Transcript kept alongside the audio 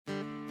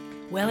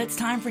Well, it's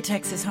time for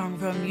Texas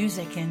Homegrown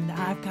Music, and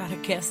I've got a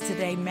guest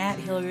today, Matt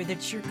Hillier,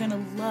 that you're going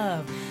to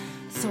love.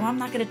 So I'm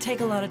not going to take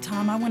a lot of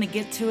time. I want to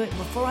get to it.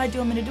 Before I do,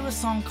 I'm going to do a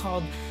song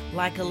called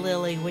Like a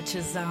Lily, which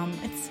is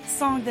it's a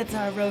song that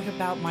I wrote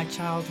about my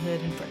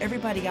childhood. And for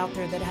everybody out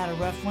there that had a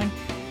rough one,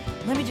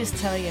 let me just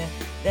tell you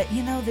that,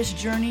 this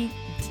journey,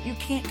 you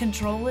can't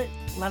control it.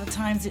 A lot of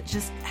times it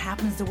just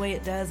happens the way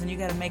it does, and you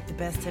got to make the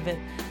best of it.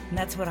 And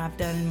that's what I've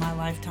done in my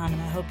lifetime, and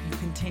I hope you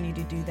continue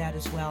to do that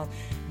as well.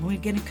 We're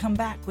going to come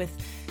back with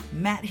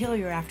Matt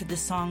Hillier after the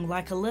song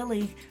Like a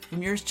Lily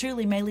from yours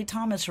truly, Maylee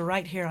Thomas,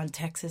 right here on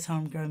Texas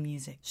Homegrown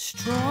Music.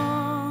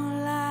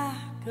 Strong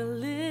like a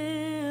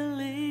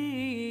lily,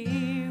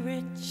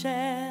 rich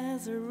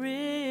as a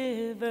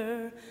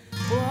river,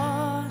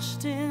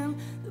 washed in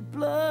the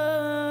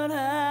blood,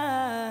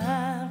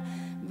 I've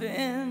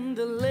been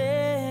delivered.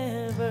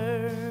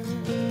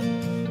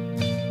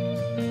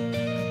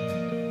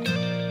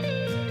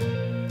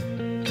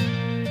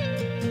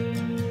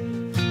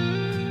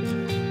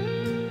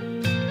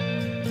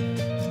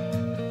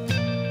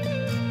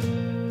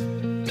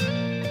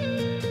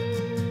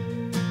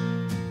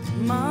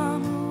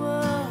 Mama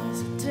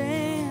was a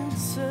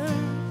dancer,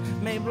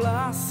 May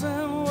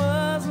Blossom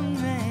was a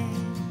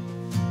name.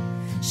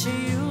 She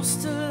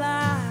used to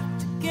like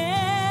to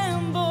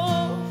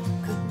gamble,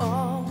 could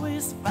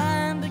always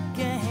find a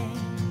game.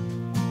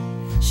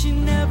 She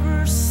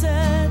never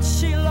said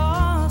she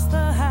lost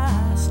the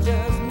house,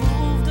 just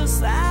moved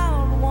us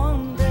out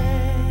one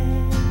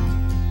day.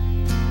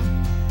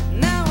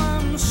 Now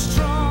I'm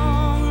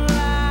strong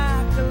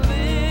like a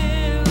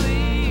lily,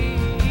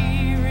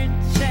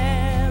 rich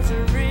as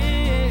a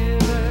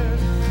river,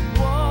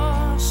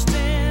 washed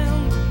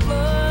in the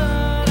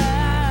blood,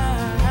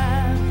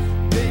 I've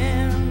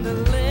been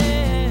delivered.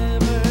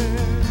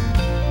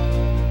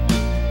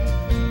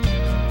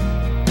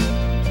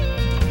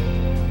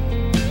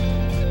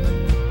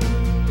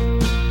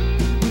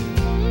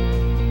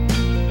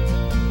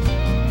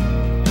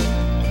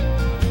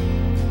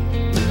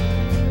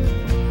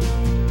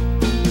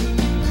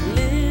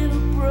 Little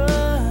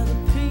brother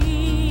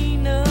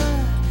Peanut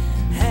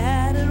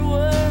had it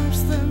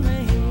worse than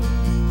me.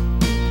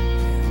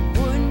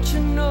 Wouldn't you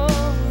know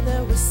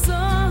there was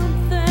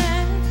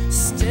something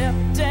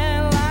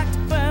stepdad liked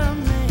about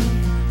me?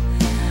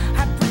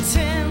 I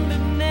pretend it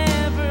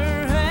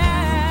never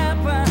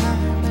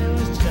happened, it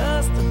was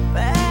just a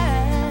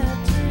bad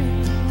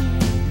dream.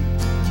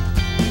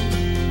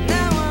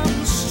 Now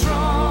I'm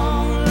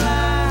strong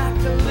like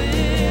a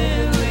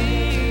lily,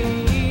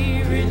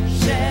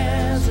 rich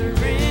as a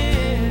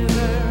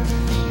river,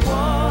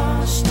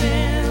 washed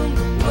in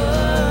the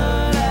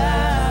blood,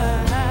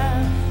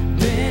 I've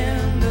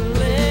been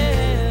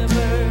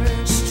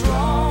delivered.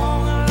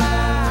 Strong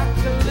like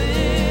a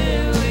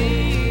lily,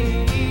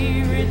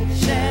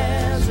 rich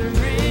as a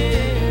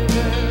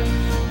river,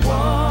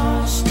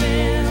 washed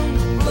in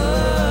the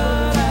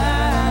blood,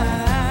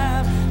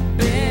 I've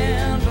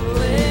been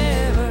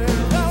delivered.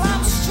 Well,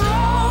 I'm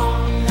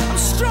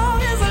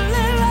strong as a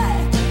lily,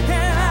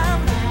 and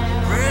I'm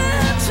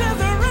rich as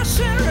a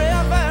rushing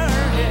river.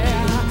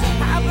 Yeah,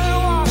 I've been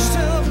washed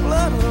in the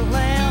blood of the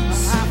Lamb. I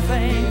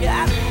thank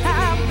God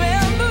I've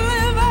been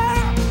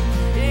delivered.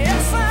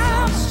 Yes,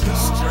 I'm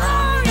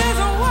strong as a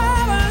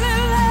wild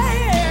lily,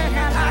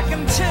 and I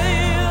can tell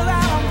you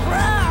that I'm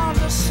proud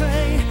to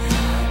say,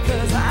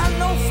 'cause I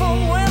know from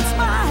whence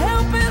my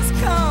help is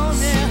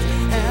coming,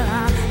 and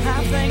I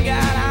thank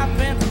God I've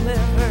been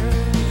delivered.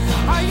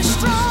 Are you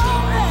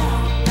strong?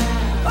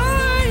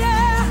 Oh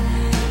yeah.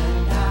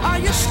 Are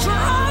you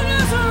strong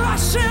as a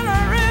rushing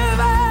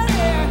river?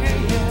 Yeah,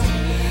 yeah,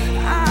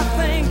 yeah. I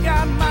thank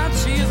God my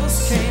Jesus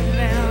came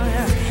down,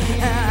 yeah,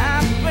 and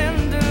I've been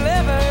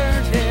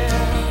delivered,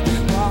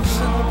 yeah,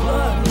 washed in the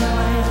blood of the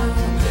Lamb.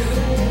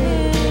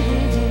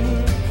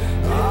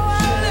 Oh,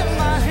 I lift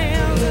my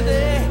hands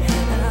today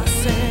and I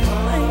say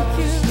thank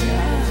you,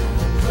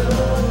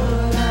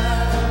 God. I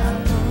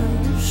know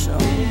you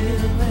showed me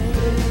the way.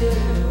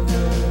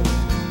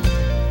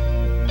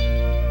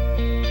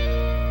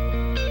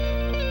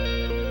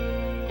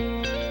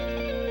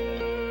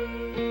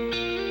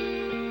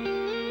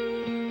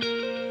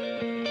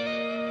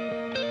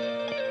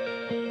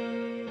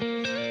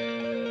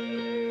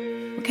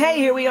 Okay,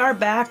 here we are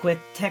back with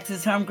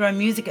Texas Homegrown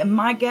Music, and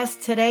my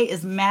guest today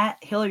is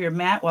Matt Hillier.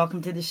 Matt,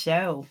 welcome to the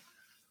show.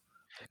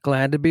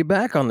 Glad to be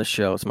back on the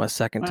show. It's my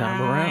second time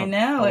around. I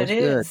know, Always it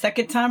is. good.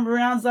 Second time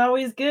around's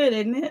always good,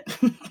 isn't it?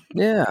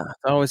 Yeah,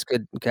 it's always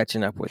good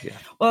catching up with you.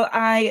 Well,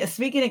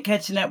 speaking of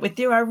catching up with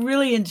you, I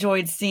really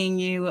enjoyed seeing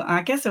you.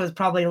 I guess it was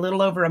probably a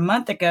little over a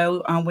month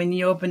ago when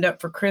you opened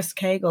up for Chris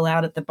Cagle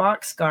out at the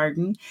Box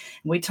Garden.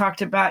 We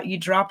talked about you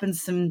dropping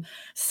some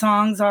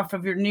songs off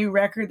of your new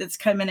record that's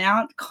coming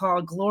out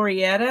called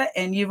Glorietta,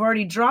 and you've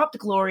already dropped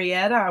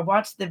Glorietta. I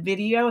watched the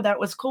video.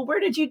 That was cool. Where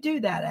did you do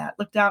that at?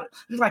 Looked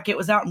like it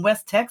was out in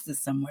West Texas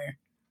somewhere.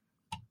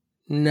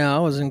 No, I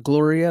was in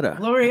Glorietta.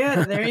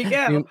 Glorietta, there you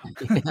go.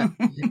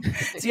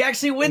 So you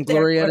actually went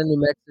there. Glorietta, New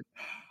Mexico.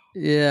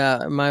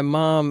 Yeah, my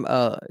mom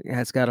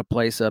has got a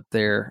place up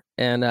there,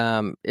 and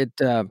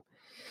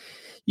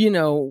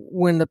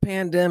When the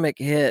pandemic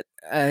hit,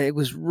 it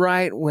was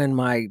right when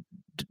my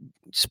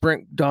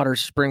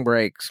daughter's spring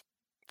breaks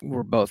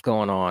were both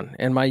going on,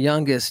 and my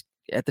youngest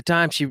at the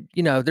time,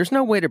 there's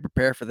no way to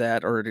prepare for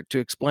that or to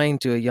explain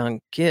to a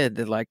young kid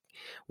that like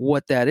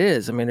what that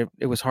is. I mean,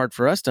 it was hard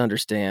for us to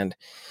understand,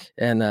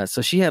 and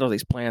so she had all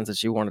these plans that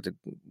she wanted to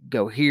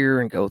go here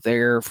and go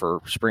there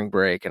for spring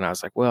break, and I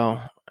was like,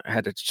 well, I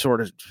had to sort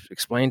of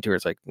explain to her,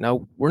 it's like,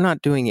 no, we're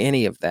not doing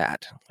any of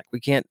that. Like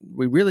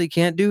we really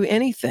can't do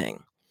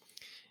anything.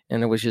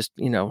 And it was just,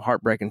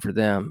 heartbreaking for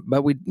them.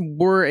 But we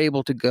were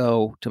able to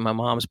go to my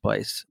mom's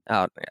place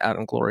out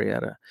in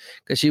Glorieta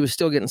because she was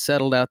still getting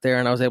settled out there,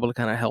 and I was able to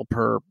kind of help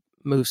her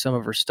move some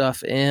of her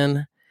stuff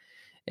in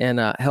and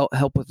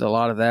help with a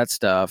lot of that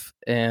stuff,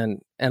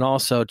 and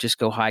also just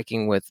go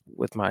hiking with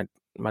my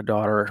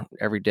daughter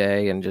every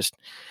day, and just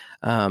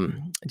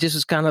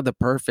was kind of the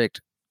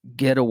perfect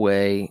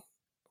getaway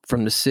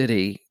from the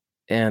city.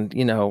 And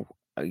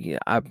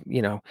I've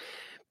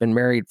been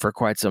married for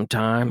quite some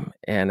time,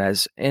 and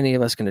as any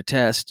of us can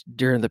attest,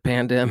 during the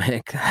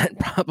pandemic, that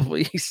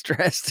probably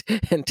stressed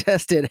and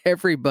tested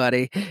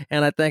everybody.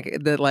 And I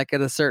think that, like, at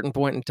a certain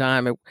point in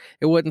time,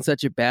 it wasn't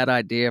such a bad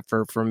idea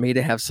for me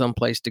to have some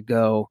place to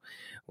go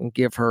and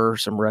give her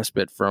some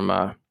respite from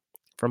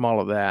all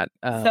of that.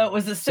 So it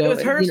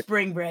was her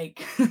spring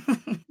break.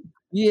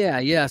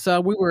 Yeah.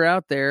 So we were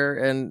out there,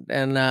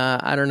 and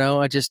I don't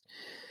know.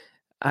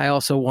 I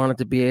also wanted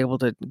to be able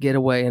to get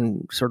away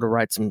and sort of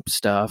write some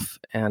stuff.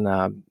 And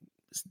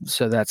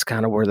so that's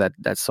kind of where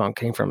that song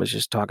came from, is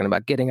just talking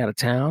about getting out of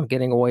town,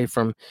 getting away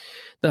from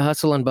the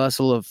hustle and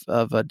bustle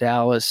of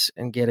Dallas,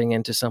 and getting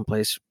into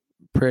someplace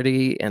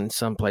pretty and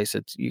someplace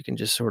that you can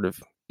just sort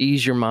of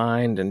ease your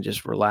mind and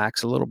just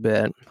relax a little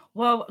bit.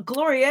 Well,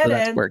 Glorieta, So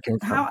that's where it came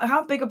from.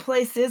 how big a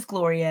place is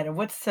Glorieta?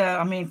 What's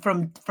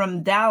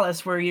from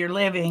Dallas where you're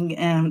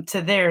living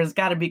to there has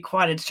got to be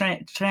quite a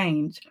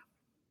change.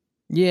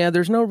 Yeah,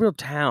 there's no real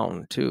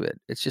town to it.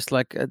 It's just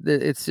like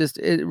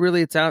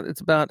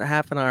it's about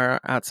half an hour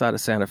outside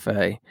of Santa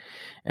Fe,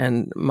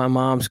 and my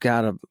mom's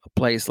got a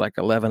place like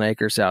 11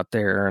 acres out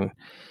there, and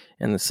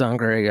in the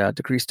Sangre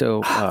de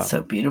Cristo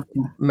so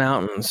beautiful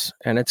mountains,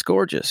 and it's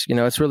gorgeous.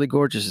 It's really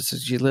gorgeous.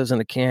 She lives in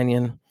a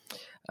canyon.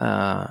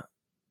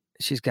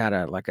 She's got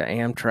an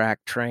Amtrak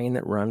train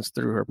that runs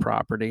through her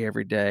property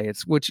every day.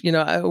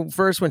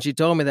 First when she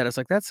told me that, it's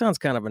like, that sounds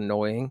kind of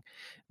annoying,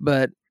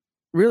 but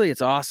really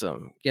it's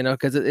awesome,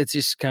 because it's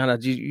just kind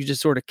of, you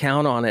just sort of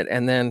count on it.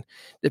 And then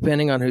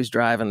depending on who's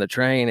driving the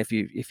train, if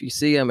you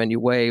see them and you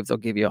wave, they'll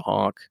give you a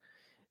honk.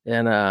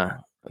 And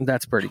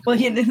that's pretty cool.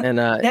 Well,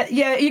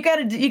 you got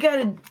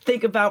to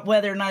think about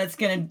whether or not it's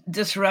going to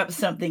disrupt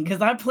something.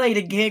 Because I played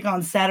a gig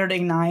on Saturday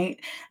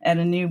night at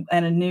a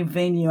new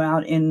venue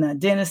out in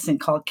Denison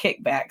called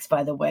Kickbacks,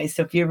 by the way.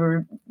 So if you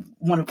ever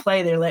want to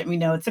play there, let me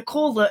know. It's a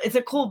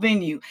cool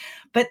venue,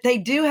 but they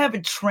do have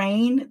a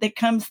train that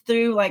comes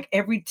through like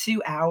every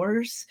 2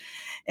 hours.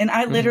 And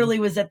I literally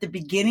was at the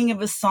beginning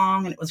of a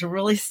song, and it was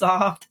really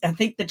soft. I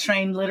think the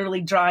train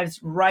literally drives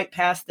right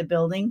past the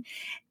building,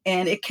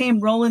 and it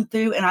came rolling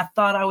through, and I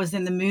thought I was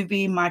in the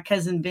movie My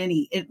Cousin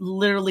Vinny. It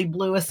literally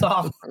blew us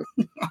off.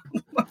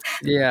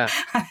 Yeah.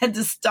 I had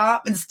to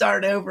stop and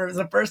start over. It was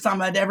the first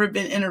time I'd ever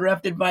been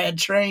interrupted by a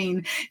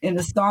train in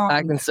a song.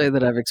 I can say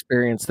that I've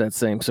experienced that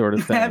same sort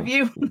of thing. Have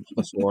you?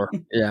 Before.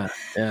 Yeah.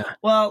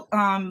 Well,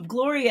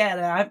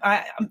 Glorieta,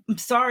 I'm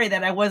sorry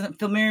that I wasn't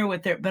familiar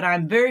with it, but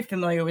I'm very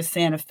familiar with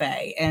Santa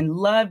Fe and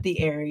love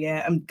the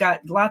area. I've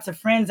got lots of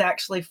friends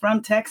actually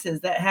from Texas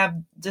that have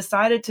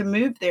decided to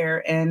move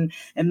there and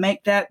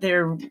make that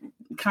their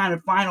kind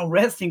of final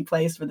resting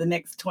place for the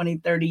next 20,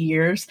 30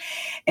 years.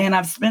 And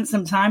I've spent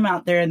some time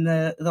out there in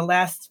the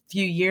last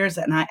few years,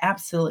 and I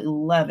absolutely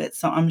love it.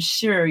 So I'm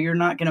sure you're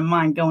not going to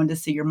mind going to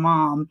see your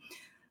mom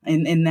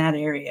in that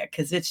area,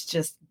 because it's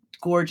just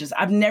gorgeous.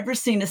 I've never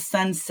seen a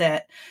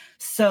sunset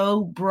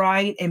so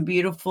bright and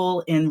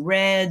beautiful in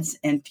reds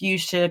and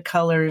fuchsia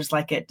colors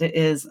like it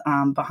is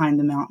behind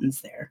the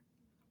mountains there.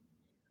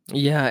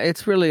 Yeah,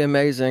 it's really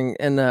amazing.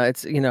 And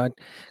it's, of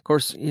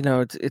course,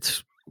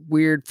 it's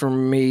weird for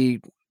me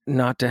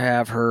not to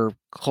have her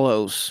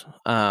close.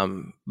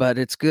 But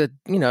it's good,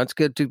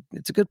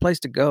 it's a good place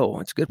to go.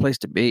 It's a good place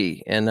to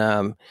be.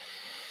 And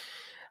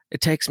it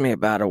takes me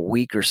about a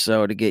week or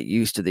so to get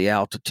used to the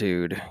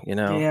altitude,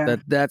 Yeah.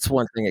 That's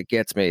one thing that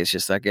gets me. It's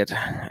just I get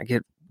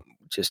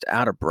just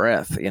out of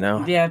breath,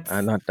 Yeah.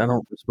 I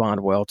don't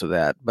respond well to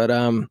that.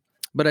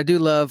 But I do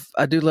love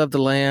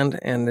the land,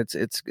 and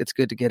it's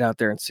good to get out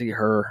there and see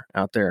her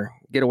out there,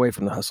 get away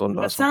from the hustle and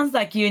It bustle. sounds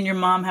like you and your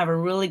mom have a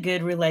really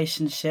good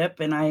relationship,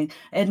 and I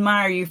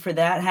admire you for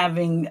that.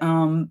 Having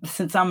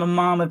since I'm a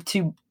mom of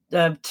two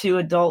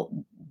adult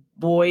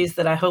boys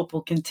that I hope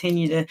will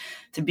continue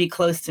to be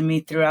close to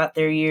me throughout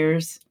their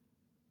years.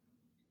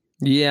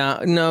 Yeah,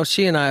 no,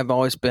 she and I have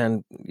always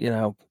been,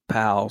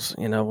 pals.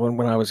 When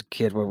I was a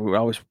kid, we would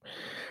always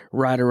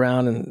ride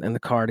around in the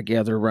car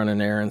together,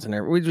 running errands and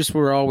everything. We just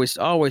were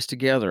always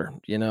together,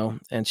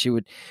 And she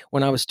would,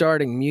 when I was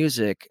starting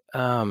music,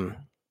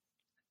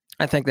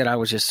 I think that I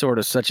was just sort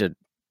of such a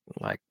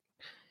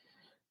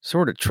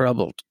sort of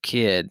troubled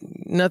kid.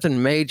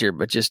 Nothing major,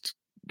 but just,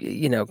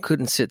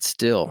 couldn't sit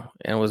still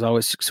and was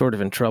always sort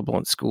of in trouble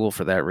in school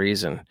for that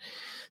reason.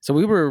 So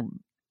we were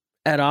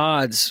at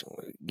odds,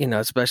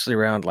 especially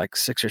around like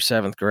 6th or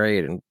 7th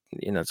grade. And,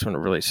 that's when it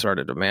really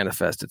started to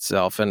manifest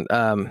itself.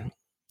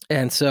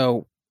 And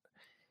so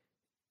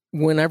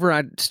whenever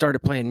I started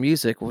playing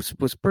music was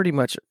pretty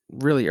much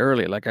really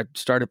early. Like I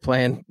started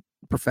playing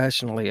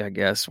professionally, I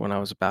guess, when I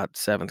was about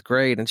 7th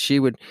grade. And she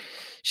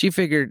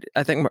figured,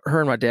 I think her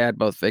and my dad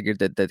both figured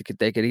that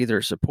they could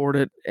either support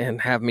it and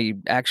have me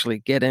actually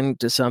get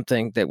into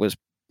something that was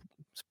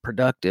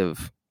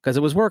productive because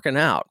it was working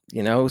out,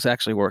 it was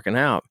actually working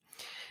out.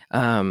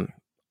 Or,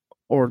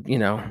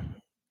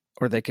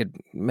 or they could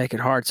make it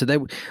hard.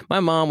 So my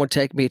mom would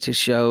take me to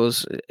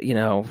shows,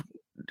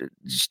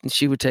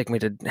 she would take me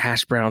to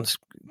Hash Brown's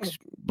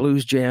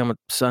Blues Jam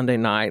Sunday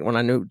night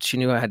when she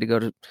knew I had to go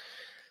to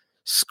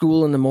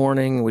school in the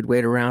morning. We'd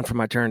wait around for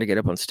my turn to get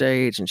up on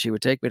stage, and she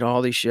would take me to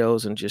all these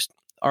shows and just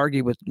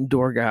argue with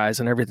door guys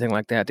and everything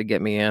like that to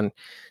get me in,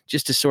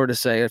 just to sort of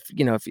say,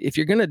 if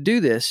you're going to do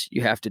this,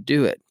 you have to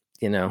do it.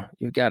 You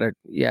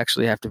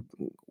actually have to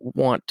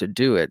want to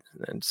do it.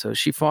 And so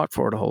she fought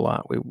for it a whole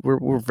lot.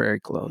 We're very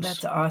close.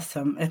 That's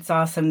awesome. It's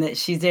awesome that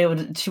she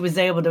was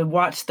able to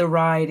watch the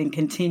ride and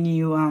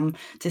continue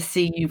to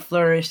see you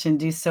flourish and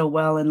do so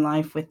well in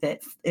life with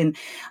it. And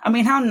I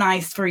mean, how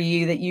nice for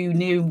you that you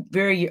knew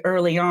very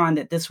early on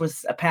that this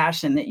was a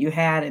passion that you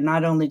had, and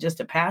not only just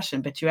a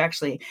passion, but you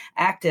actually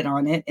acted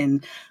on it.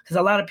 And because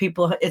a lot of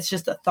people, it's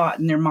just a thought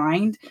in their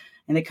mind,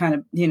 and they kind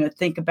of,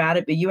 think about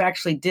it, but you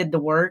actually did the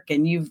work,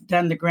 and you've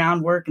done the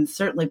groundwork, and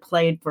certainly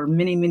played for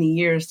many, many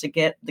years to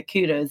get the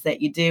kudos that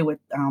you do with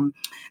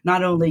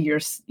not only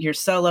your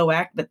solo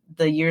act, but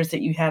the years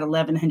that you had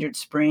 1100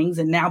 Springs,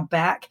 and now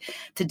back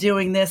to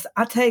doing this.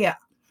 I'll tell you,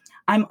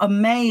 I'm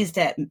amazed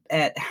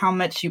at how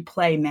much you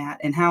play, Matt,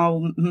 and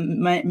how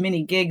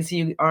many gigs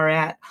you are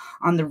at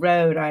on the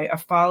road. I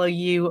follow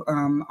you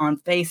on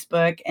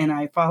Facebook, and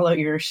I follow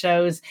your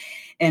shows,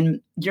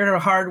 and you're a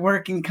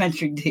hardworking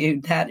country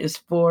dude. That is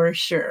for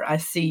sure. I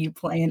see you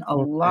playing a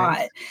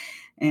lot,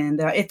 and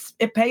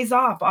it pays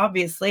off,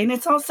 obviously. And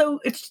it's also,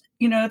 it's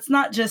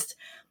not just,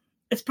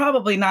 it's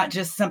probably not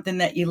just something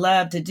that you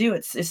love to do.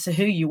 It's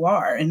who you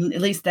are. And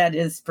at least that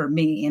is for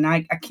me. And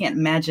I can't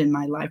imagine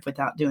my life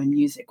without doing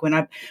music. When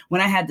I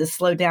had to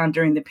slow down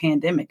during the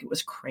pandemic, it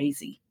was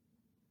crazy.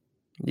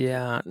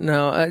 Yeah,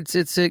 no,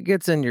 it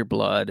gets in your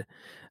blood.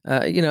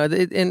 I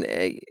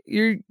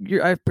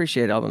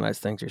appreciate all the nice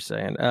things you're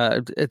saying.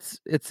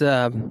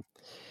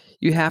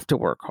 You have to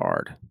work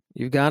hard.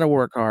 You've got to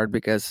work hard,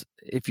 because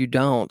if you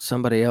don't,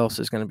 somebody else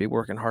is going to be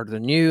working harder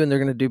than you, and they're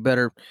going to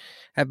do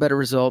have better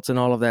results and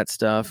all of that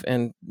stuff.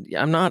 And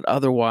I'm not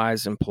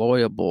otherwise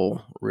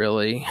employable,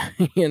 really.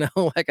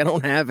 Like I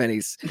don't have any.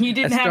 You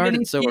didn't have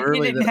any. So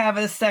you didn't have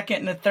a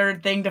second and a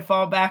third thing to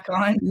fall back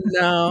on.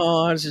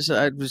 No, I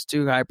was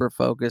too hyper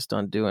focused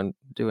on doing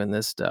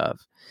this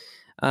stuff.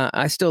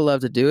 I still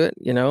love to do it,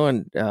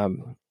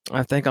 and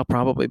I think I'll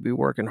probably be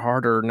working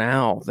harder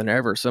now than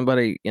ever.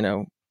 Somebody,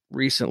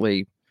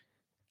 recently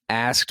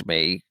asked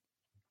me,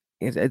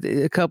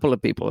 a couple of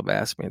people have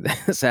asked me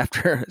this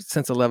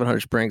since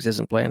 1100 Springs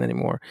isn't playing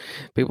anymore.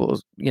 People,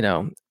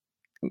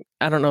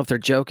 I don't know if they're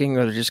joking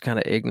or they're just kind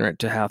of ignorant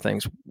to how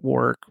things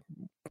work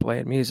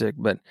playing music,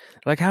 but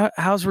like,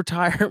 how's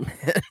retirement?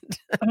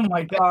 Oh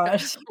my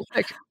gosh.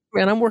 Like,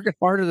 man, I'm working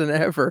harder than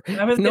ever.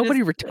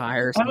 Nobody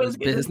retires in this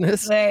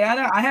business.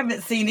 I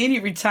haven't seen any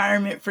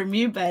retirement from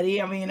you,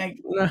 buddy. I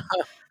mean,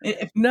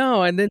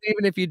 no, and then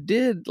even if you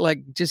did,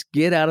 like, just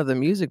get out of the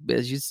music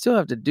biz, you'd still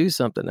have to do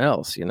something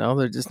else.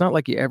 It's not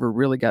like you ever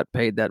really got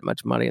paid that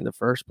much money in the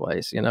first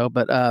place.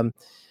 But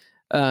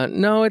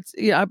no, it's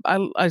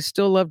I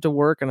still love to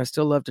work, and I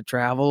still love to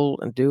travel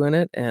and doing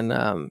it,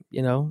 and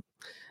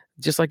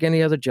just like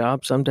any other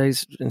job, some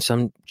days and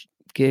some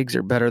gigs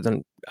are better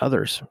than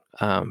others,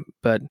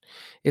 but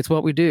it's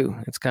what we do.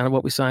 It's kind of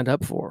what we signed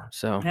up for.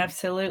 So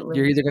absolutely,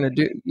 you're either going to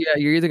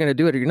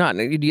do it or you're not.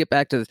 And you get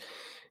back to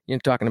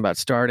talking about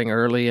starting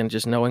early and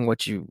just knowing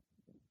what you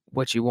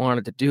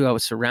wanted to do. I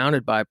was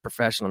surrounded by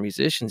professional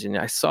musicians, and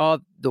I saw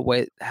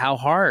how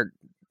hard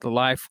the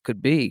life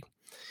could be,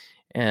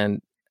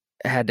 and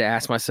I had to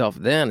ask myself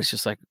then. It's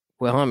just like,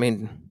 well, I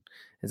mean,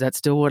 is that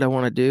still what I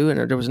want to do?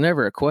 And there was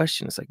never a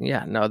question. It's like,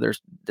 yeah, no,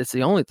 that's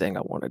the only thing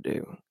I want to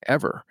do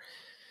ever.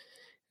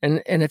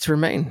 And it's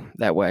remained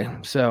that way.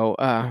 So,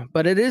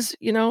 but it is,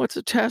 it's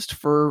a test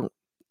for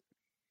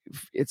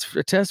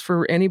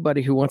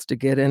anybody who wants to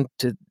get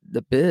into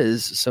the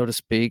biz, so to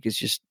speak.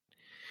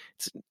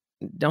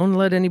 Don't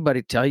let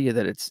anybody tell you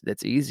that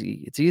that's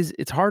easy. It's easy.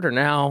 It's harder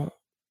now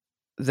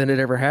than it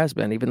ever has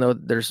been, even though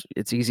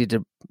it's easy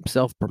to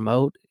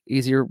self-promote,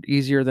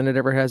 easier than it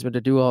ever has been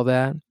to do all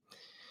that.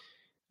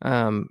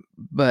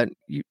 But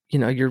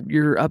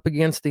you're up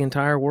against the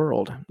entire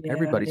world. Yeah,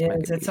 Everybody's it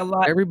making is. It's a music.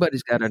 lot.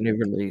 Everybody's got a new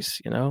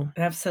release, you know,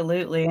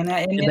 Absolutely. And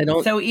and they it's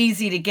don't. so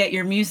easy to get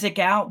your music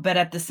out, but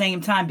at the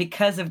same time,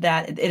 because of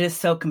that, it is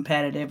so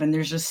competitive. And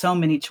there's just so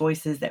many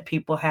choices that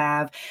people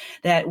have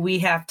that we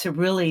have to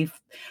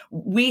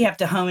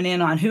hone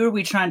in on who are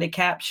we trying to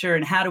capture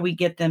and how do we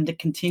get them to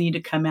continue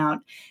to come out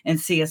and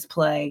see us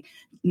play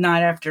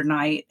night after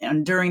night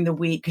and during the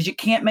week, because you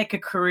can't make a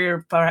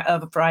career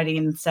of a Friday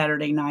and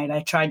Saturday night. I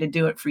tried to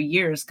do it for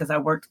years because I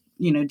worked,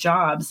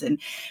 jobs, and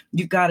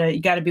you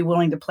gotta be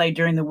willing to play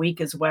during the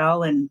week as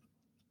well. And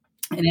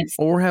it's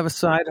Or have a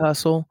side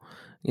hustle.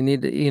 You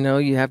need to,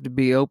 you have to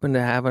be open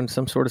to having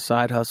some sort of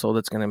side hustle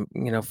that's going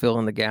to, fill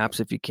in the gaps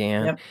if you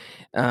can. yep,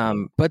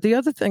 But the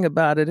other thing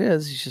about it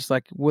is, it's just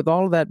like, with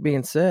all of that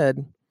being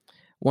said,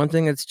 one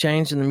thing that's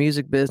changed in the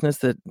music business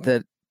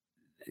that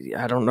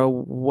I don't know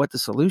what the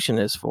solution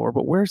is for,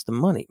 but where's the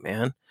money,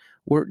 man?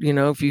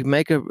 If you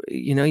make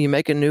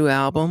a new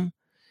album,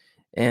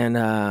 and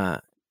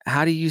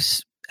how do you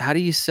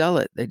sell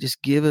it? They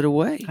just give it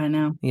away, I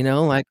know.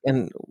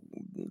 and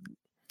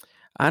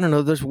I don't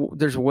know.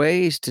 There's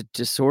ways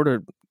to sort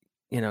of,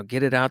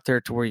 get it out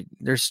there to where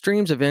there's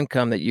streams of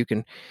income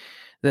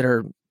that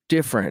are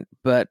different,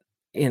 but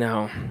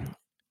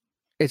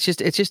it's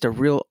just a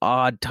real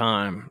odd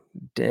time,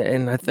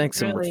 and I think It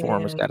some really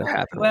reform has is. got to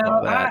happen with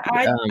all Well, that.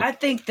 I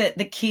think that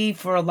the key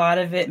for a lot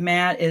of it,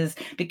 Matt, is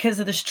because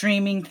of the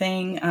streaming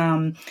thing.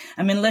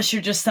 Unless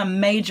you're just some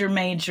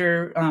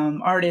major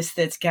artist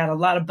that's got a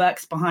lot of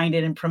bucks behind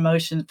it and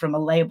promotion from a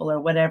label or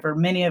whatever,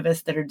 many of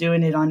us that are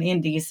doing it on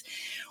indies,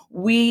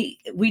 we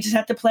just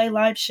have to play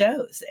live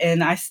shows.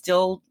 And I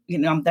still,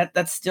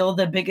 that's still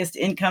the biggest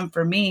income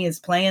for me, is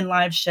playing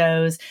live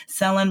shows,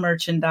 selling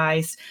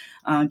merchandise,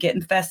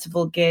 getting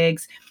festival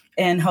gigs,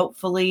 and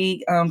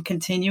hopefully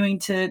continuing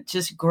to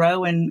just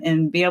grow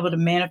and be able to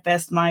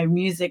manifest my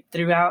music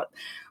throughout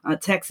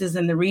Texas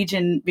and the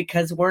region,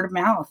 because word of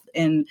mouth.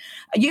 And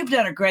you've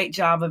done a great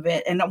job of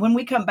it. And when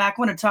we come back,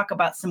 I want to talk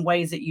about some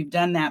ways that you've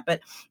done that. But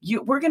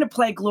we're going to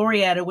play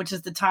Glorietta, which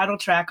is the title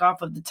track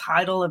off of the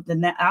title of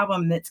the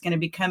album that's going to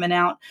be coming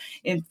out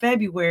in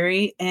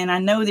February. And I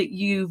know that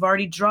you've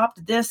already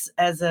dropped this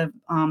as a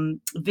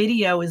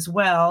video as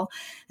well.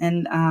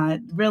 And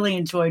really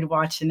enjoyed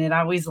watching it.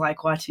 I always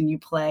like watching you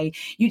play.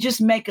 You just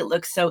make it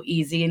look so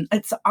easy. And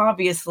it's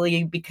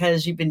obviously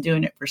because you've been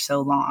doing it for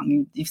so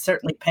long. You've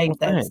certainly paid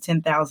that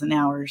 10,000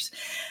 hours.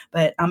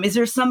 But is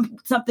there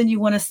something you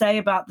want to say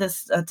about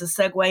this to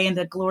segue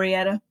into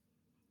Glorietta?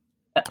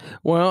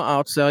 Well,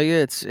 I'll tell you,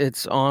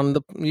 it's on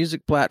the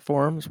music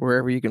platforms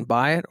wherever you can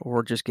buy it,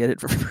 or just get it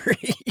for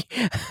free.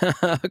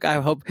 I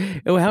hope,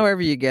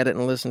 however you get it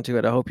and listen to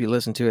it, I hope you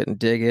listen to it and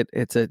dig it.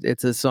 It's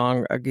a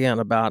song, again,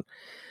 about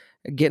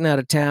getting out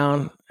of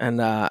town, and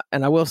I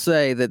will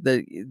say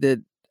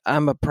that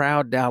I'm a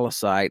proud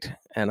Dallasite,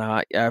 and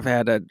I've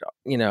had to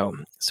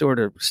sort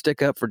of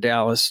stick up for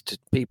Dallas to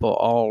people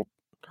all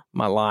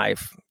my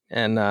life,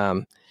 and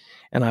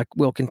I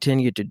will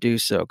continue to do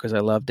so because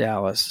I love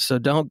Dallas. So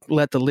don't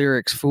let the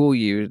lyrics fool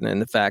you,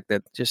 and the fact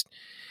that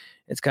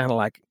it's kind of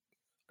like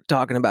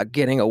talking about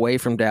getting away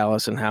from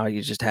Dallas and how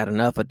you just had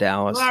enough of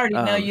Dallas. Well, I already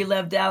know you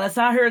love Dallas.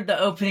 I heard the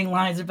opening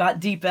lines about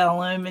Deep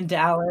Ellum and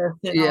Dallas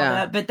and all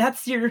that, but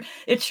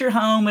it's your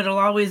home. It'll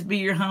always be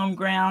your home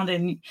ground,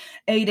 and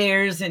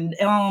Adair's and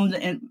Elm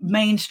and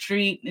Main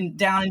Street and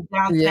down in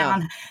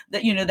downtown.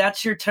 That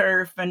that's your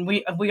turf, and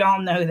we all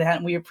know that,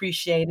 and we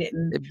appreciate it.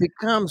 And it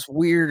becomes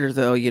weirder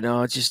though,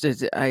 it's just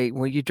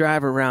when you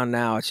drive around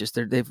now, it's just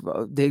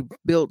they've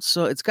built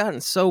it's gotten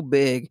so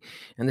big,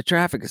 and the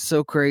traffic is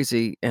so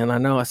crazy. And I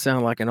know I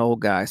sound like an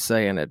old guy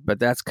saying it, but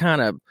that's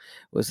kind of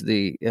was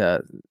the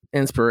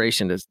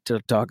inspiration to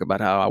talk about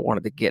how I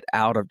wanted to get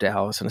out of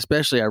Dallas. And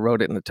especially I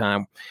wrote it in a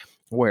time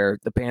where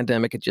the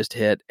pandemic had just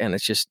hit, and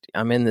it's just,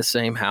 I'm in the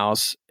same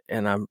house,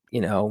 and I'm,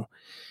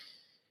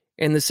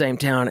 in the same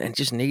town, and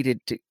just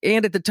needed to.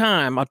 And at the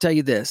time, I'll tell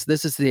you this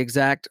is the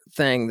exact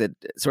thing that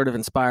sort of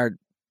inspired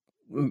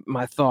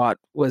my thought,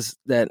 was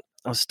that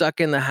I was stuck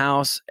in the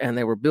house, and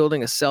they were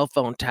building a cell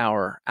phone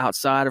tower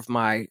outside of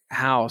my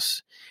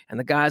house, and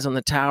the guys on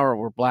the tower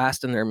were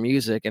blasting their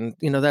music, and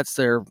that's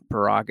their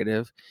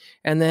prerogative.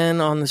 And then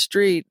on the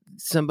street,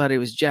 somebody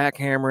was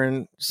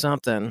jackhammering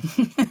something.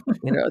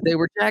 They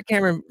were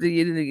jackhammering.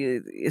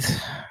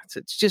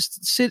 It's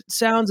just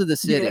sounds of the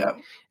city,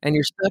 and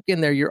you're stuck in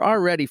there. You're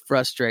already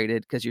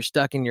frustrated because you're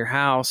stuck in your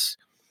house.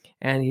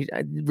 And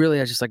I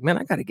was just like, man,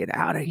 I got to get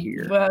out of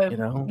here.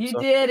 Well, you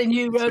did, and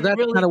you wrote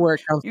that's kind of where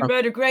it comes from. You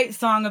wrote a great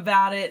song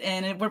about it,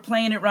 and we're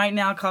playing it right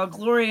now, called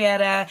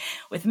Glorietta,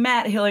 with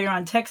Matt Hillier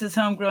on Texas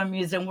Homegrown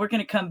Music. And we're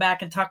going to come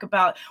back and talk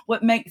about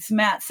what makes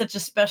Matt such a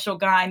special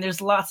guy. And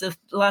there's lots of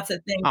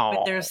things,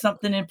 but there's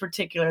something in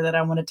particular that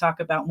I want to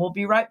talk about. And we'll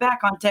be right back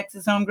on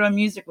Texas Homegrown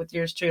Music with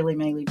yours truly,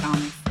 Maylee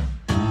Thomas.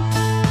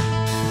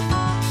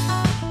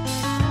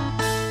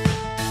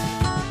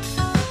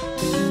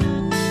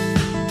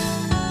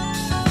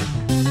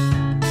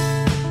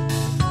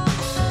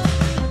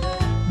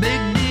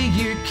 Big D,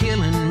 you're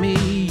killing me.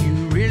 You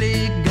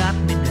really got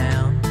me down.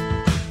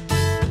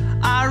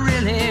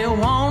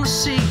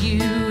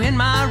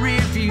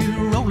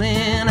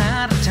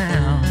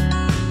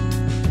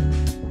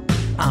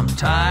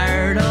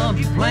 tired of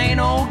your plain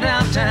old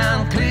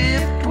downtown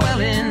cliff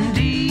dwelling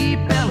deep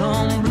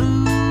Elm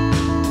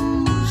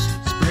blues.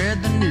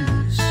 Spread the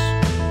news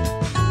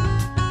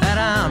that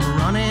I'm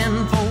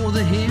running for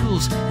the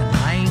hills, and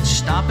I ain't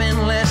stopping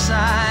unless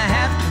I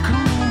have to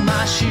cool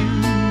my shoes.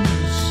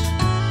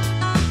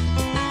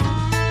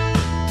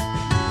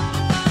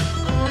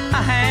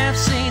 I have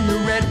seen the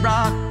red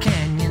rock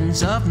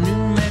canyons of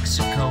New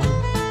Mexico.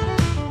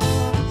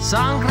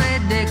 Sangre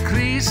de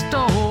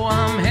Cristo,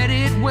 I'm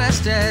headed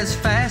west as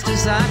fast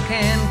as I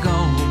can go.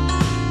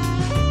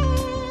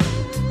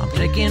 I'm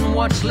taking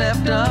what's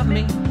left of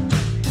me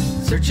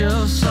in search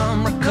of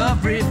some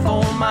recovery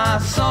for my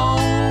soul.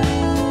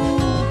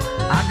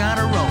 I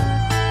gotta roll.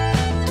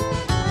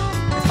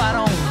 If I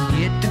don't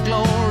get to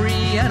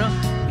Glorieta,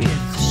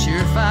 it's a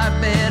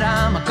surefire bet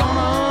I'm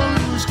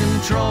gonna lose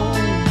control.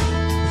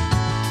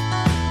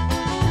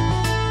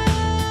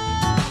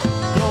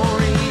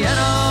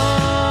 Glorieta,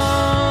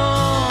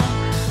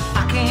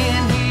 I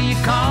can hear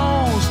your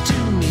calls to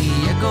me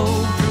echo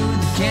through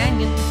the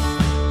canyon,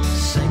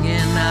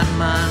 singing out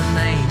my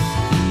name.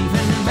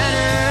 Even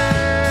better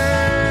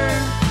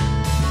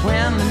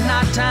when the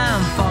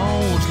nighttime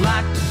falls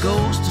like the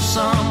ghost of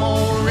some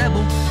old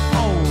rebel,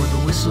 or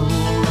the whistle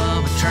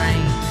of a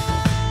train,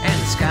 and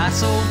the sky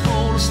so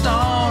full of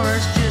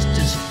stars just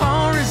as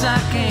far as I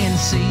can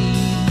see.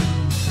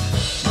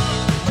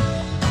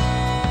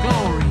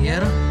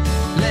 Glorieta,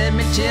 let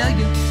me tell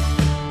you,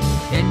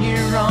 in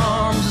your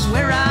arms is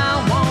where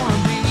I wanna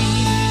be.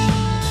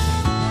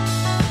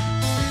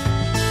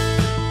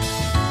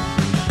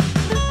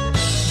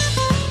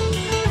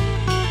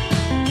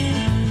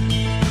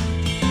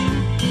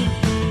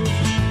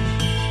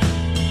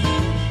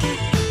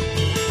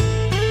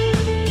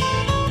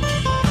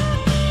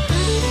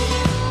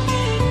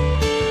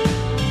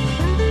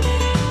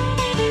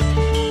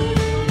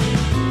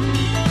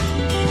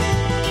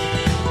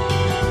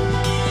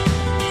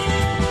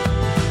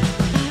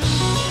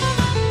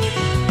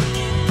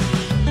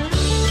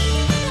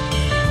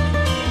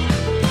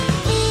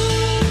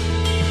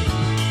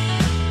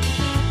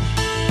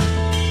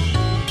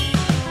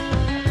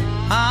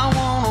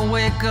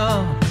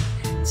 Up,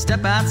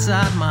 step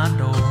outside my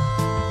door,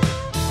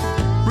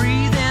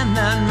 breathe in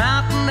that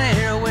mountain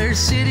air where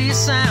city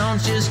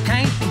sounds just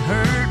can't be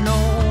heard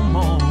no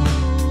more.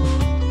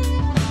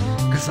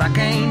 Cause I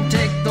can't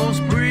take those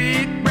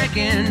brick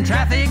breaking,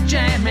 traffic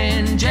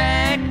jamming,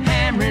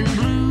 jackhammering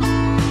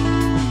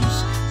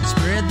blues.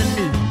 Spread the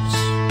news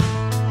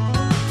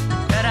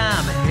that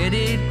I'm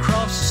headed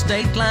across the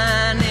state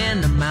line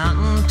into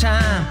mountain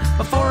time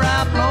before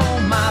I blow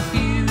my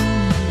fuse.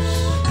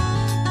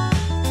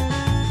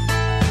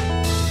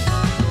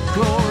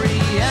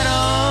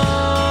 Glorieta,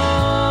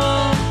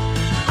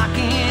 I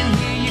can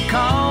hear your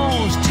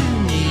calls to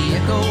me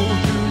echo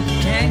through the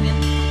canyon,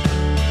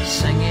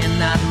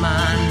 singing out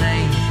my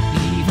name.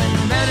 Even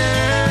better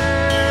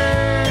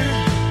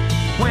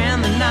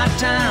when the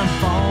nighttime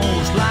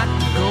falls like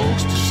the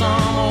ghost of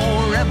some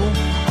old rebel,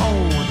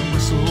 or the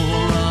whistle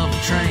of a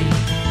train,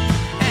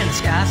 and the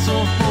sky so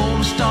full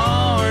of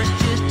stars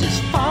just as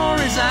far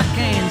as I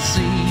can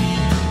see.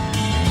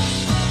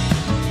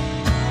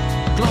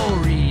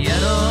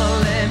 Glorieta,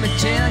 let me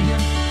tell you,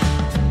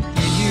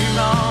 in your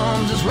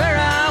arms is where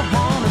I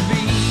wanna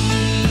be.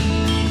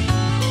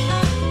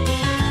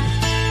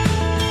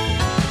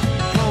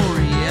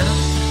 Glorieta,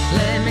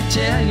 let me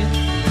tell you,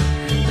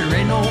 there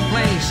ain't no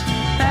place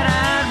that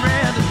I'd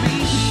rather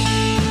be.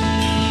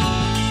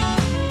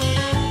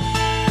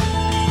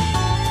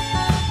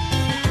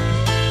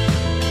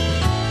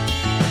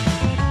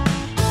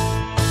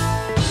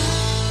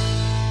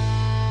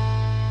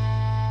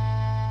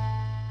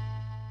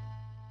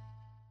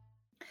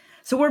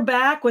 So we're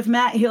back with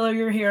Matt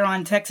Hillier here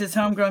on Texas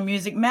Homegrown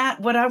Music. Matt,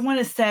 what I want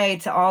to say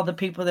to all the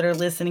people that are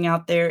listening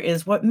out there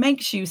is what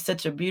makes you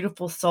such a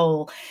beautiful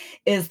soul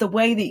is the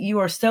way that you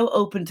are so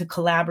open to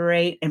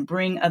collaborate and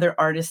bring other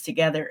artists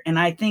together. And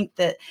I think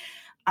that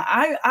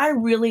I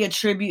really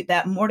attribute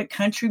that more to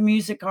country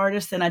music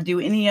artists than I do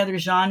any other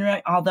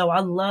genre, although I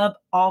love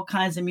all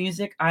kinds of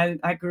music.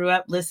 I grew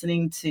up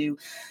listening to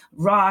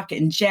rock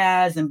and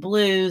jazz and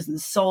blues and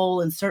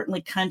soul and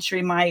certainly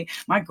country. My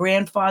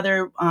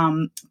grandfather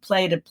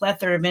played a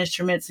plethora of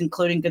instruments,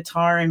 including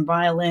guitar and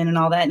violin and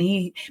all that. And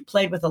he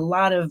played with a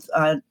lot of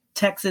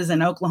Texas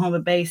and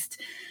Oklahoma-based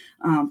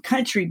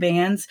country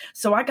bands.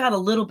 So I got a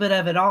little bit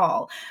of it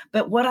all.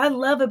 But what I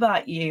love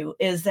about you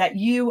is that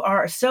you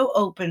are so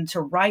open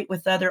to write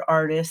with other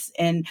artists.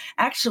 And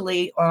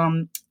actually,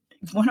 one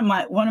of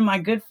my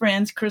good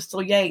friends,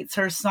 Crystal Yates,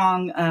 her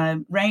song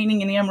 "Raining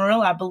in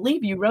Amarillo," I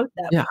believe you wrote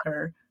that with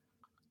her.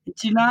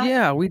 Did you not?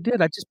 Yeah, we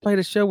did. I just played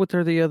a show with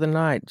her the other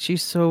night.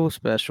 She's so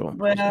special.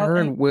 Well, Her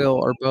and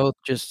Will are both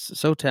just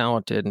so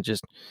talented and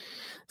just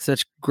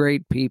such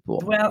great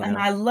people. Well, and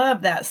I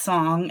love that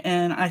song,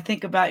 and I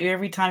think about you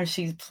every time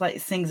she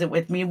sings it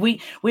with me.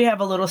 We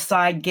have a little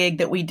side gig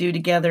that we do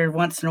together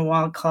once in a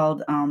while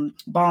called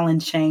Ball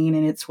and Chain,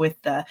 and it's with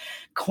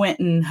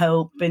Quentin,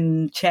 Hope,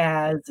 and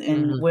Chaz,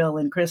 and Will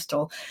and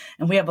Crystal,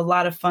 and we have a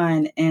lot of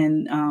fun.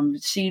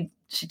 And she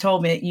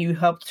told me that you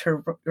helped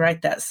her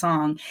write that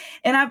song,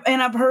 and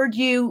I've heard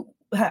you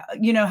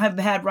have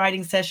had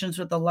writing sessions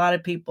with a lot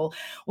of people,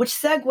 which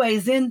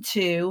segues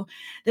into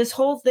this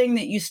whole thing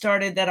that you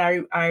started that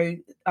I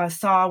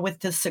saw with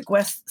the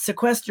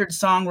sequestered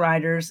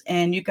songwriters,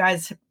 and you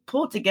guys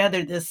pulled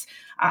together this,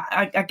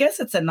 I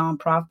guess it's a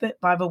nonprofit,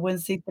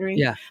 501c3.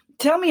 Yeah.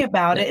 Tell me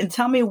about it, and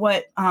tell me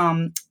what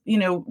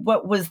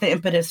was the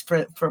impetus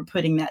for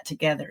putting that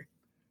together.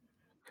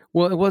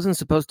 Well, it wasn't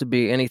supposed to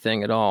be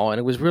anything at all, and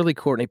it was really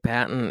Courtney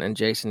Patton and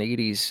Jason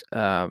Eady's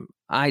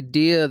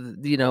idea.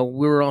 We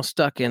were all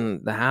stuck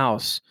in the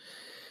house,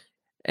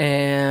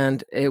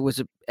 and it was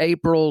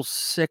April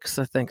 6th,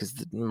 I think,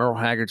 is Merle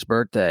Haggard's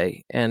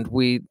birthday, and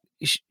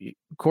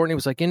Courtney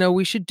was like,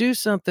 we should do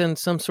some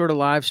sort of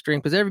live stream,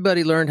 because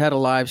everybody learned how to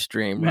live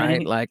stream,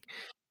 right? Like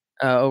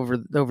over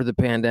the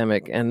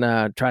pandemic, and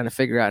trying to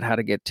figure out how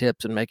to get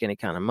tips and make any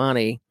kind of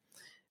money.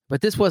 But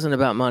this wasn't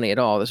about money at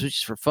all. This was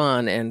just for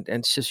fun.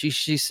 And so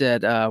she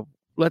said,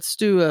 let's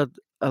do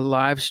a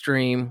live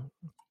stream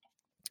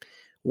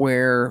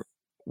where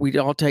we'd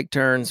all take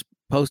turns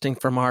posting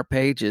from our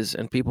pages,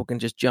 and people can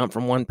just jump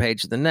from one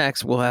page to the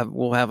next. We'll have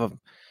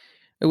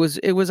it was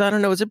I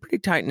don't know, it was a pretty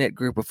tight knit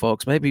group of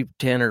folks, maybe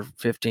 10 or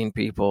 15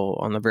 people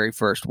on the very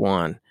first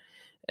one.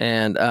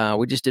 And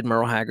we just did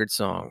Merle Haggard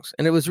songs,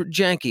 and it was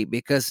janky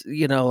because,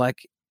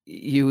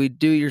 you would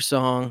do your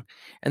song,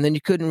 and then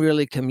you couldn't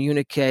really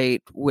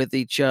communicate with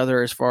each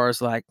other as far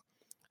as like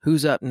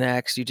who's up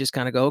next. You just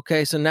kind of go,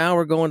 okay, so now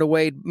we're going to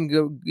Wade.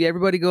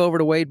 Everybody go over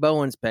to Wade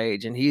Bowen's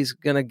page, and he's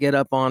gonna get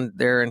up on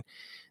there,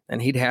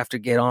 and he'd have to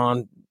get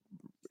on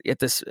at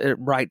this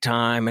right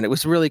time, and it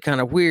was really kind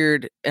of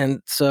weird.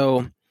 And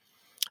so,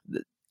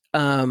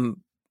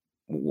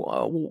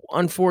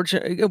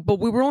 unfortunately, but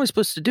we were only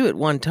supposed to do it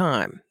one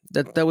time.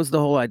 That was the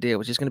whole idea. It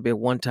was just going to be a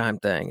one-time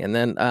thing, and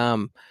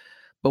then.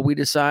 But we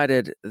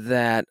decided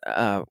that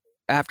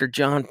after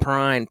John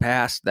Prine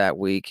passed that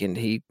week and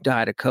he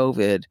died of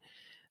COVID,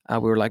 we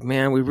were like,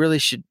 man, we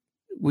should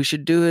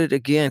do it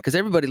again, because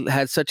everybody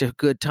had such a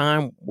good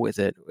time with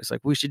it. It's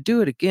like, we should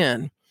do it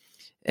again,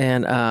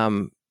 and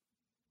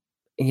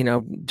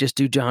just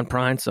do John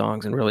Prine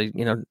songs and really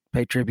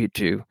pay tribute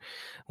to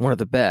one of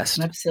the best.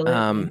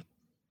 Absolutely.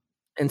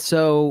 And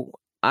so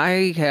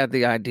I had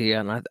the idea,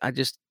 and I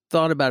just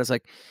thought about it. It's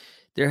like,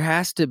 there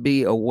has to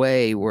be a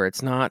way where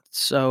it's not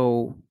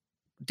so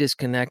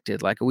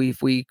disconnected. Like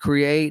if we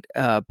create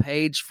a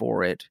page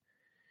for it,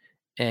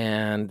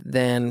 and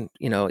then,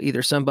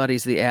 either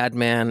somebody's the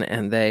admin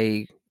and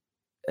they,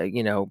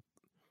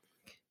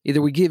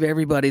 either we give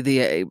everybody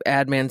the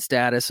admin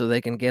status so they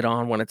can get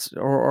on when it's,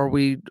 or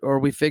we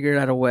figured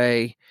out a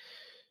way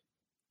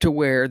to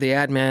where the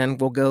admin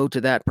will go to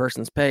that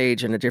person's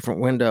page in a different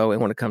window, and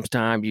when it comes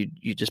time,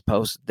 you just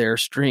post their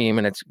stream,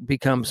 and it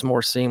becomes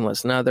more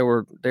seamless. Now there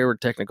were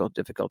technical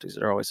difficulties,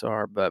 there always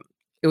are, but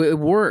it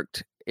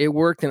worked. It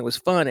worked, and it was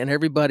fun, and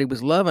everybody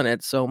was loving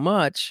it so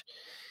much,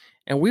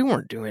 and we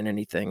weren't doing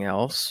anything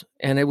else.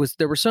 And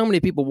there were so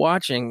many people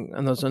watching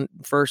on those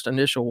first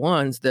initial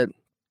ones that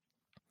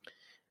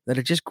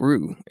it just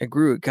grew. It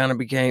grew. It kind of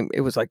became.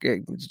 It was like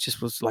it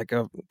just was like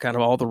a kind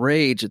of all the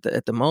rage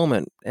at the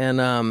moment,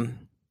 and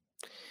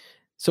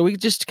so we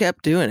just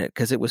kept doing it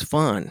because it was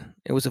fun.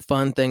 It was a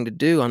fun thing to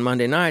do on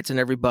Monday nights, and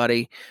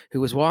everybody who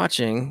was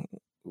watching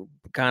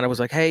kind of was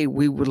like, hey,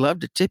 we would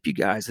love to tip you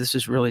guys. This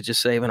is really just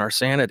saving our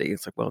sanity.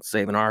 It's like, well, it's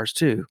saving ours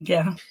too.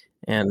 Yeah.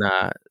 And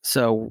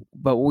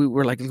but we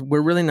were like, we're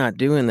really not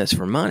doing this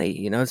for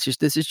money.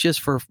 This is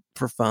just for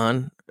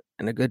fun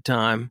and a good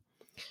time.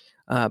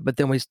 But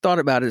then we thought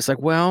about it. It's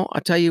like, well,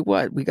 I'll tell you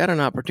what, we got an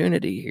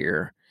opportunity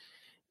here.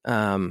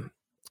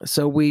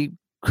 So we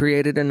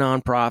created a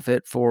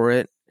nonprofit for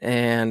it,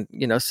 and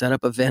set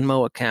up a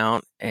Venmo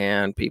account,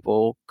 and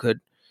people could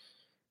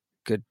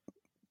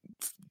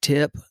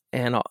tip,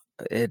 and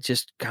it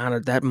just kind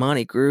of, that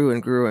money grew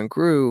and grew and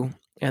grew.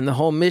 And the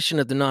whole mission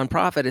of the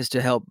nonprofit is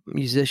to help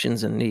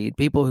musicians in need,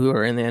 people who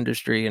are in the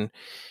industry, and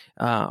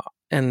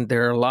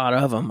there are a lot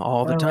of them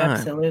all the time.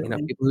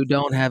 Absolutely. People who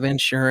don't have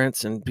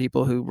insurance, and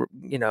people who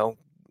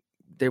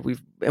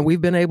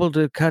we've been able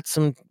to cut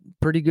some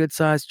pretty good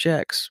sized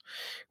checks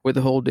with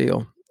the whole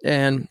deal.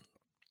 And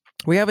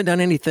we haven't done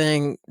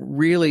anything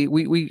really.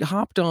 We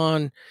hopped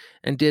on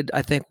and did,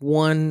 I think,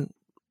 one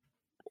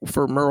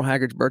for Merle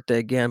Haggard's birthday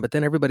again, but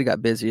then everybody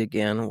got busy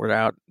again. We're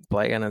out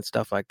playing and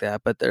stuff like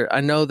that. But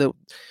I know that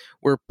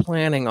we're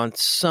planning on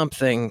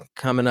something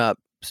coming up,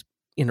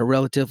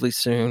 relatively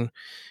soon,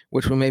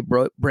 which we may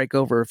break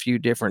over a few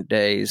different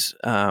days,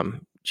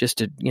 just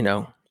to,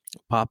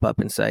 pop up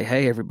and say,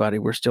 "Hey, everybody,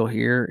 we're still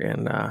here,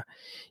 and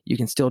you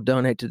can still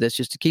donate to this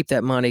just to keep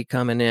that money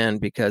coming in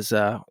because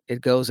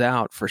it goes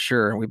out for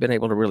sure." And we've been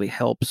able to really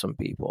help some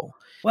people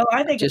Well,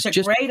 I think it's just a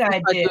just great just by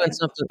doing idea.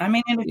 something. I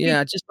mean, and if you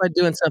Yeah, just by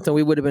doing something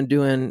we would have been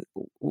doing,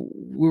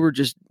 we were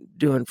just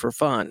doing for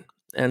fun.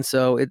 And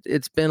so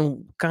it's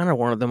been kind of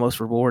one of the most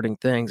rewarding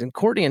things. And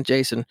Courtney and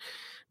Jason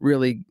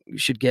really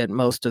should get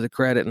most of the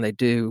credit, and they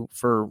do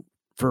for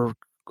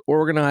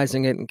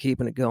organizing it and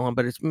keeping it going.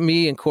 But it's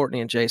me and Courtney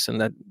and Jason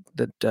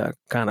that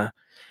kind of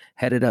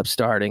headed up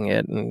starting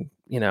it, and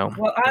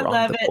Well, I on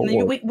love the it, whole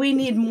and work. we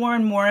need more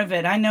and more of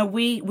it. I know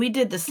we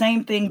did the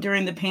same thing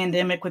during the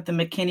pandemic with the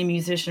McKinney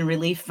Musician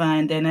Relief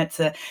Fund, and it's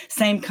a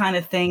same kind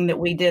of thing that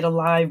we did a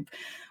live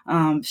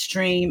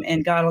stream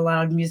and got a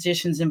lot of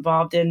musicians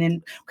involved in.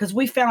 And because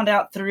we found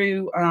out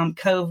through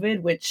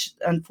COVID, which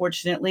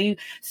unfortunately,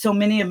 so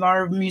many of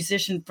our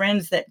musician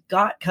friends that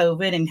got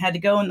COVID and had to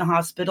go in the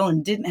hospital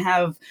and didn't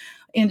have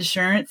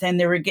insurance and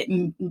they were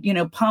getting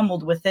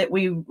pummeled with it,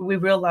 we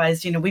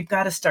realized we've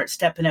got to start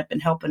stepping up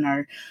and helping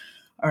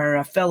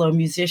our fellow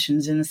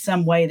musicians in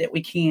some way that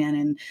we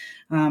can.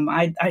 And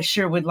I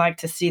sure would like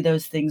to see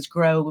those things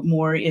grow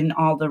more in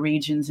all the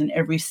regions, in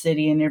every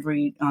city and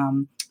every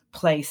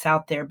place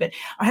out there. But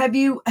have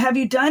you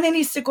done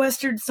any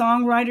sequestered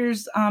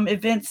songwriters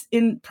events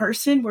in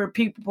person where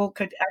people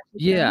could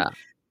actually come? Yeah.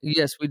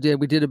 Yes, we did.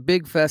 We did a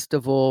big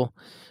festival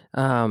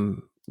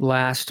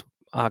last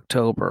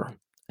October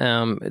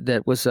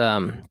that was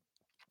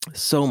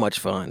so much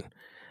fun.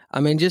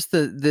 I mean, just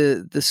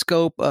the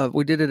scope of,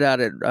 we did it out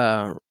at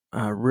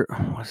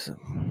what's it?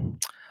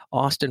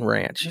 Austin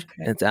Ranch.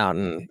 Okay. It's out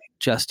in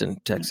Justin,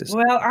 Texas.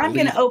 Well, I I'm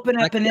going believe. to open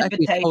I up an could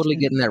be totally invitation.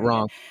 getting that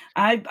wrong.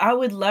 I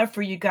would love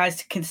for you guys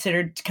to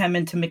consider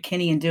coming to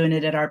McKinney and doing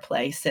it at our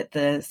place at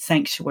the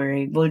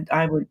sanctuary.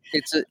 I would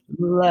It's a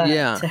love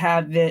yeah. to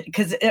have it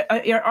because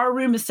our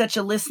room is such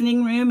a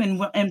listening room,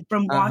 and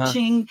from Uh-huh.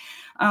 watching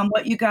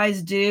what you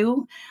guys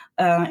do,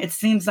 it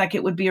seems like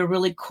it would be a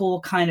really cool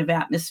kind of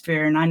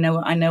atmosphere. And I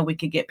know we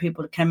could get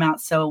people to come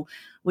out. So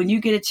when you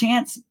get a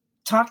chance,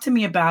 talk to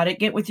me about it.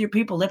 Get with your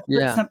people. Let's put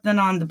Yeah. something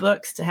on the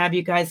books to have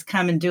you guys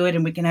come and do it,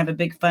 and we can have a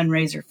big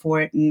fundraiser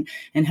for it and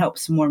help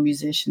some more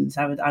musicians.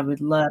 I would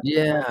love to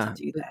Yeah.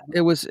 do that.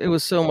 It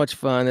was so much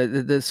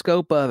fun. The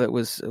scope of it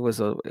was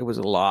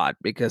a lot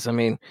because I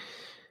mean,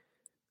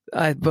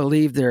 I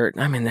believe there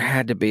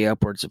had to be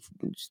upwards of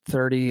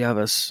 30 of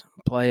us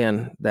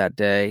playing that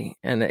day,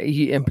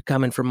 and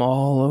coming from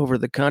all over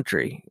the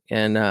country,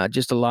 and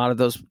just a lot of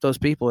those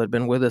people had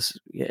been with us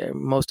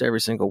most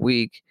every single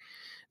week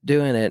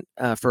doing it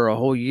for a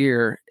whole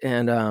year,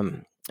 and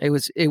it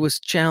was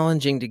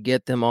challenging to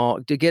get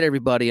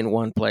everybody in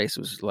one place.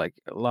 It was like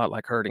a lot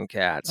like herding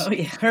cats. Oh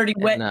yeah, herding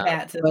wet And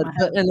cats, as but my but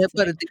husband and would then,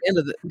 but say. at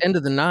the end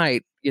of the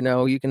night,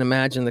 you can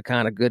imagine the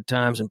kind of good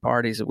times and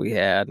parties that we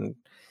had, and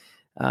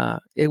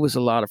it was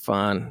a lot of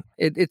fun.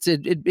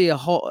 It'd be a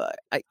whole.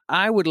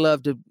 I would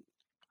love to.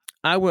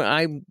 I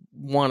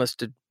want us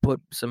to put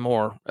some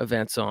more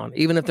events on,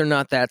 even if they're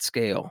not that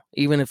scale.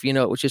 Even if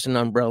it was just an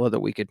umbrella that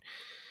we could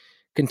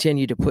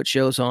continue to put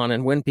shows on,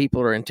 and when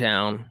people are in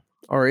town,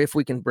 or if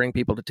we can bring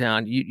people to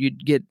town,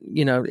 you'd get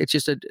it's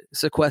just a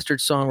sequestered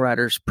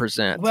songwriters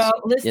presents. Well,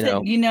 listen,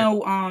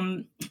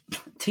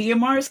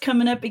 TMR is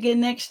coming up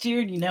again next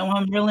year.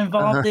 I'm real Uh-huh,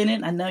 involved in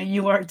it. I know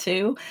you are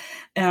too.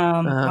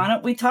 uh-huh. Why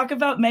don't we talk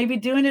about maybe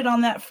doing it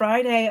on that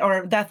Friday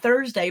or that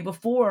Thursday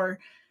before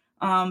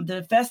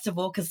the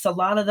festival? Because a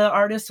lot of the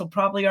artists will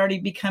probably already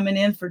be coming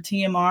in for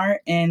TMR,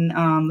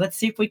 and let's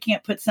see if we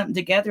can't put something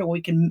together.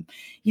 We can,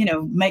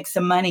 make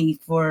some money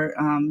for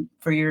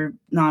your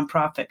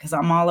nonprofit, because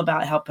I'm all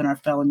about helping our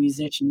fellow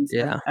musicians.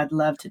 Yeah, I'd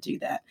love to do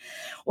that.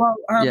 Well,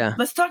 yeah.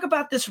 let's talk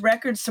about this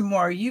record some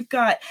more. You've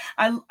got,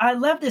 I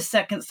love this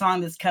second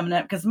song that's coming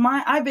up, because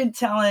I've been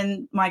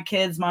telling my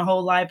kids my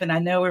whole life, and I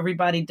know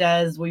everybody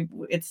does.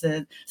 It's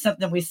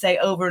something we say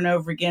over and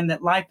over again,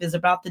 that life is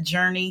about the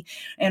journey.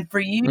 And for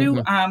you,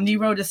 Hmm. you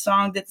wrote a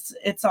song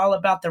it's all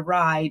about the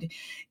ride.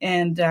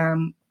 And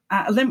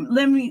let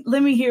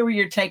me hear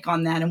your take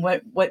on that, and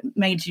what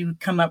made you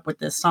come up with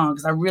this song,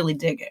 because I really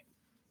dig it.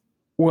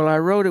 Well, I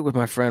wrote it with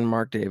my friend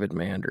Mark David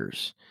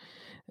Manders,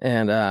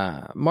 and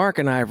Mark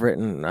and I have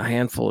written a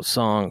handful of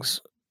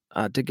songs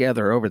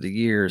together over the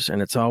years,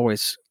 and it's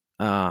always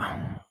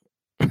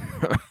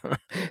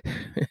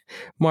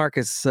Mark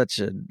is such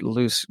a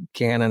loose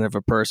cannon of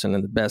a person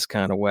in the best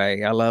kind of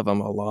way. I love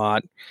him a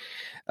lot.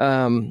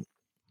 Um,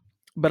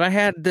 but I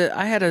had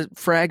a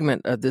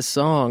fragment of this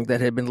song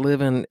that had been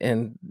living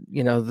in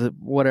the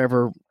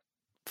whatever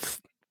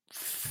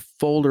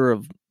folder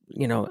of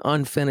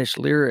unfinished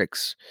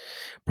lyrics,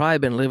 probably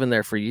been living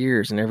there for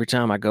years. And every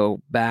time I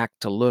go back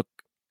to look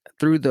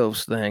through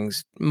those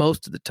things,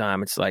 most of the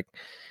time it's like,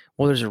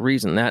 well, there's a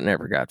reason that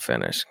never got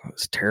finished.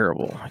 It's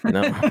terrible,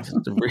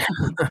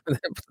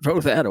 throw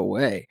that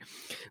away.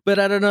 But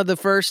I don't know, the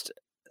first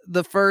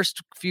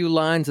few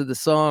lines of the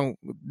song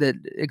that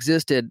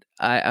existed,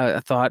 I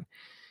thought,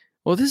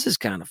 well, this is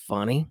kind of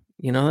funny,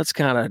 that's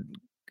kind of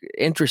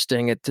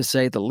interesting, to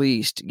say the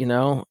least,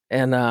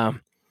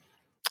 and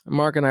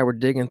Mark and I were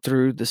digging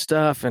through the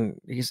stuff, and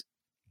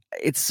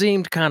it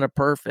seemed kind of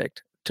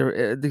perfect.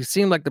 It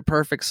seemed like the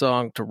perfect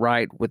song to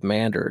write with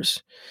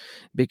Manders,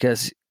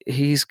 because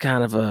he's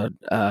kind of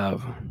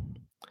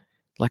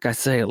like I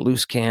say, a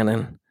loose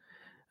cannon,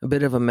 a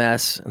bit of a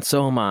mess, and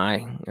so am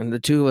I. And the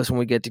two of us, when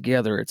we get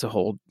together, it's a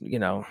whole,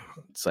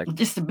 it's like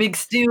just a big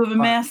stew of a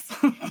mess.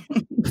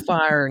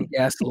 fire and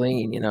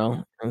gasoline,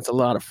 and it's a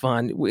lot of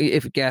fun.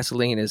 If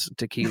gasoline is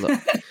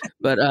tequila,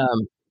 but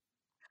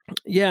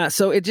yeah,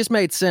 so it just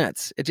made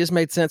sense. It just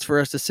made sense for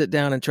us to sit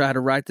down and try to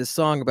write this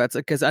song about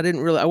it, because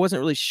I wasn't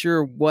really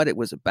sure what it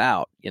was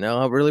about.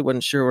 I really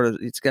wasn't sure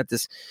what it's got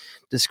this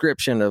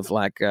description of,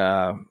 like,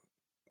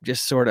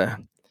 just sort of,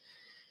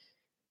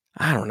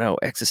 I don't know,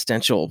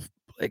 existential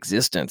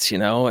existence,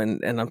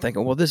 and I'm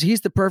thinking, well,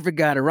 he's the perfect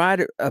guy to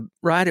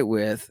write it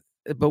with.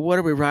 But what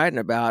are we writing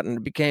about? And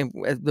it became,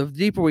 the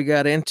deeper we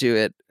got into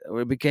it,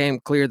 it became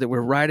clear that we're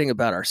writing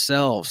about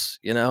ourselves,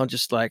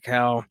 just like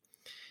how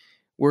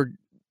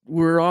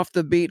we're off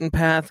the beaten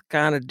path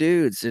kind of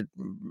dudes that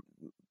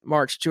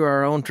march to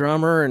our own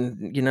drummer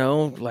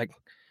and, like,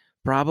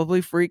 probably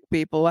freak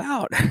people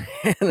out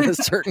in a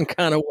certain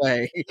kind of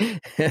way,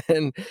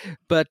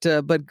 but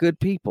good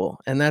people.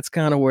 And that's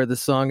kind of where the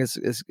song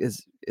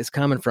is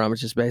coming from.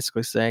 It's just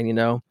basically saying,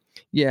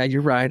 yeah,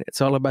 you're right.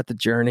 It's all about the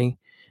journey,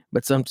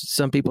 but some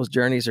people's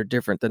journeys are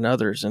different than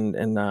others. And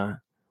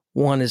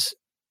one is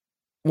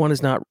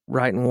not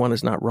right and one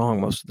is not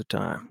wrong most of the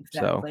time.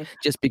 Exactly.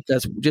 So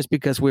just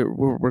because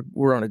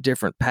we're on a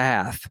different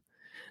path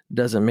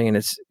doesn't mean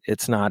it's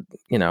not,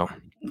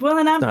 Well,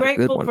 and I'm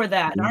grateful for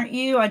that, aren't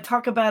you? I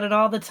talk about it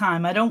all the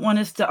time. I don't want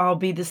us to all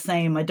be the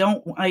same. I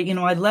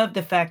love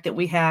the fact that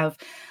we have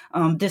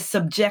this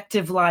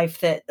subjective life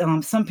that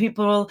some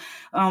people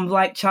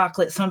like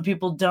chocolate, some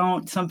people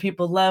don't, some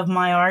people love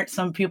my art,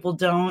 some people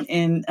don't,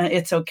 and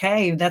it's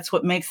okay. That's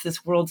what makes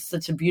this world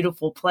such a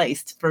beautiful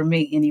place for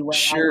me anyway.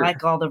 Sure. I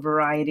like all the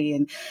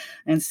variety.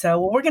 And so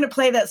we're going to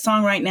play that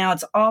song right now.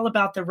 It's all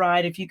about the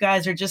ride. If you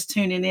guys are just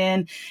tuning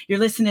in, you're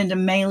listening to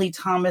Maylee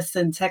Thomas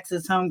and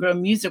Texas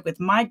Homegrown Music with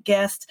my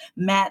guest,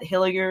 Matt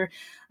Hillier.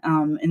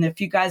 And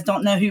if you guys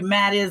don't know who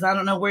Matt is, I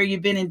don't know where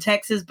you've been in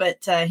Texas,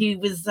 but he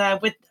was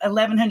with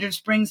 1100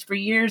 Springs for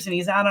years, and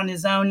he's out on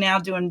his own now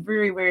doing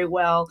very, very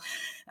well.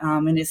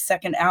 And his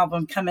second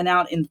album coming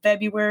out in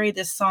February.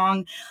 This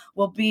song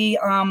will be,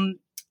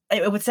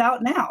 it's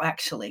out now,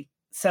 actually.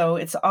 So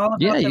it's all about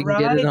the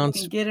ride. You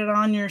can get it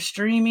on your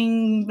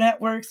streaming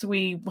networks.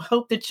 We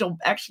hope that you'll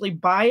actually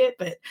buy it,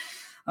 but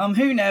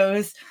who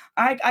knows?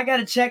 I got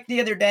to check the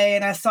other day,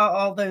 and I saw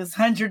all those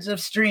hundreds of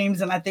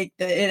streams, and I think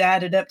that it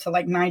added up to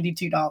like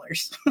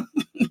 $92.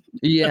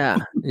 Yeah.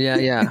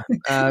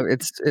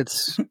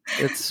 It's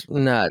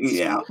nuts.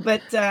 Yeah,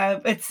 but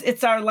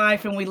it's our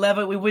life, and we love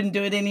it. We wouldn't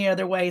do it any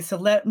other way. So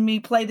let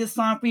me play this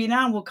song for you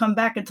now, and we'll come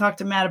back and talk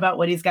to Matt about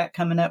what he's got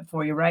coming up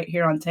for you right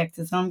here on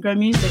Texas Homegrown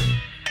Music.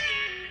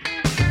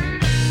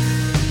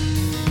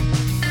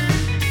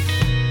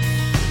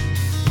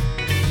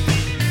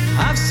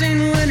 I've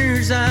seen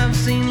winners, I've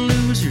seen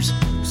losers,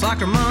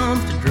 soccer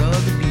moms to drug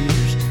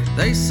abusers.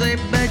 They say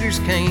beggars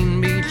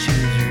can't be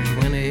choosers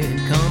when it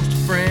comes to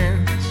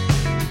friends.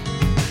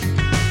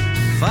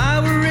 If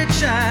I were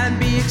rich, I'd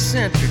be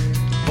eccentric.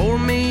 For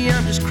me,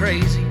 I'm just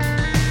crazy,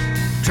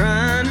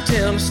 trying to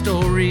tell a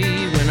story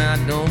when I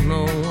don't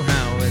know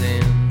how it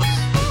ends.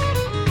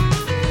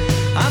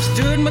 I've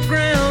stood my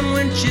ground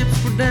when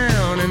chips were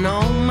down and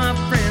all my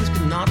friends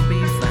could not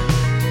be found.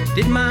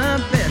 Did my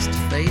best to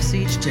face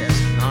each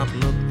test, not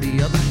look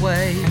the other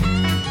way.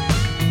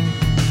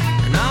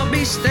 And I'll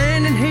be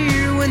standing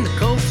here when the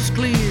coast is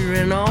clear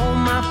and all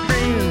my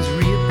friends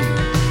reappear.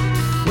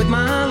 With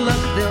my luck,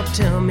 they'll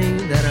tell me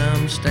that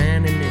I'm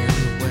standing in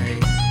the way.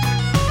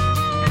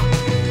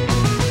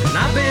 And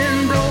I've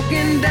been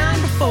broken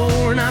down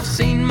before, and I've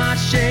seen my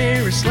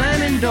share of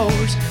slamming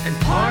doors, and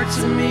parts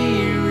of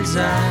me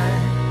reside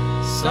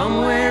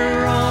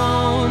somewhere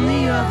on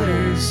the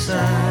other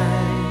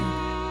side.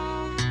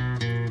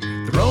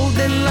 The road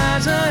that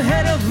lies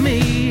ahead of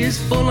me is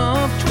full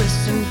of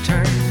twists and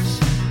turns.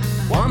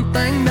 One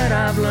thing that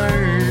I've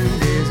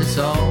learned is it's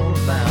all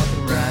about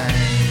the ride.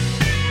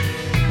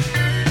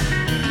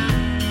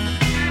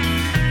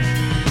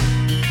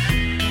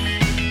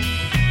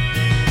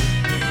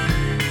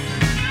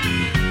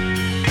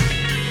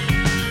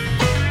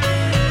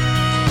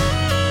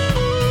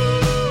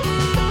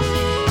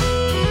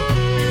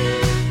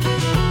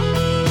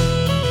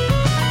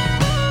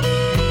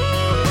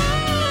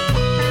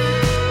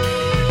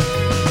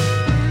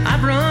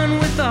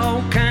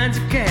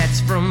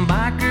 From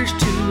bikers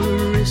to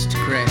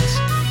aristocrats,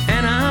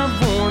 and I've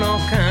worn all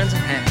kinds of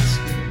hats,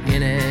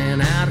 in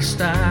and out of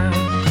style.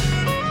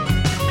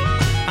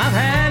 I've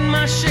had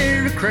my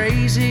share of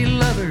crazy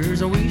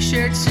lovers, and we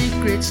shared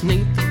secrets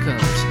neath the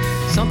covers.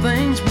 Some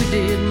things we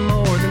did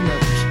more than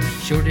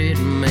others sure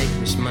didn't make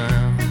me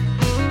smile.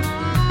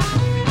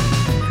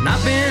 And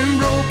I've been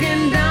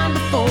broken down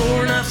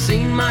before, and I've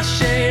seen my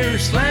share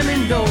of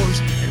slamming doors,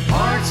 and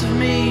parts of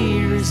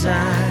me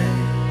reside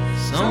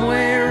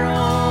somewhere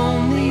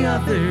on the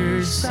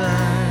other side.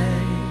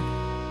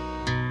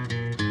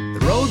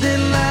 The road that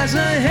lies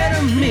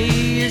ahead of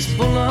me is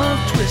full of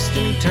twists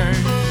and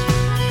turns.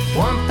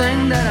 One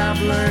thing that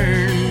I've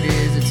learned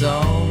is it's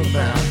all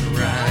about the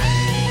ride.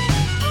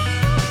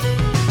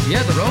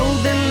 Yeah, the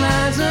road that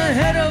lies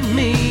ahead of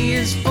me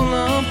is full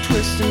of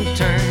twists and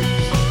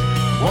turns.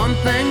 One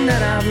thing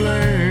that I've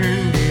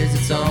learned is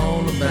it's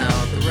all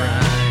about the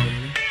ride.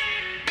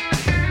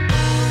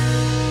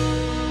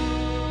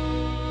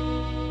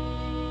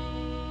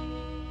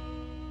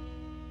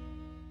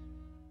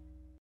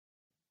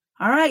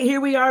 All right, here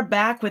we are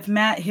back with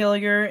Matt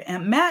Hillier.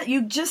 And Matt,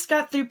 you just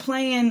got through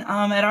playing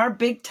at our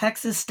big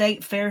Texas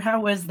State Fair. How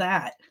was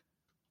that?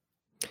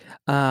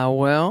 I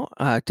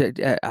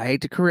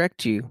hate to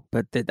correct you,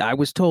 but I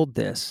was told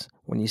this.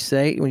 When you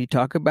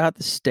talk about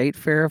the State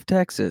Fair of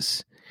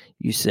Texas,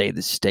 you say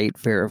the State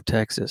Fair of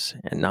Texas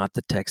and not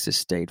the Texas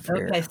State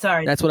Fair. Okay,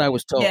 sorry. That's what I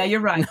was told. Yeah, you're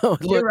right. No,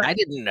 You're look, right. I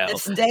didn't know. The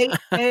State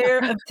Fair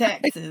of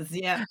Texas.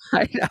 Yeah.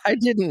 I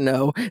didn't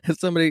know.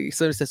 Somebody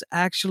says,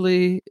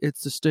 actually,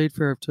 it's the State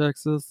Fair of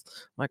Texas.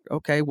 I'm like,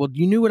 okay, well,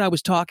 you knew what I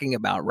was talking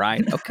about,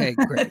 right? Okay,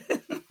 great.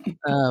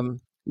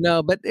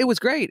 No, but it was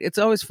great. It's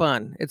always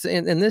fun.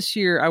 And this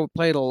year I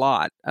played a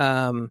lot.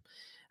 I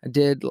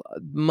did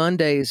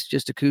Mondays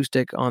just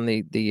acoustic on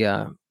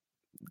the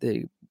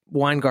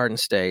Wine Garden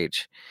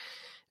stage.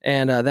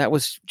 And that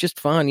was just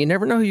fun. You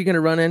never know who you're going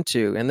to run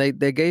into. And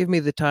they gave me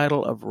the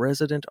title of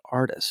resident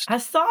artist. I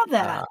saw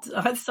that.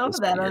 I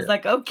was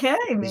like, okay,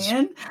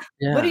 man.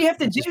 Yeah, what do you have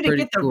to do to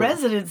get the cool.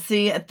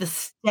 residency at the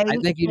State I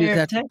think you Fair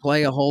just have to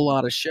play a whole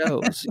lot of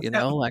shows,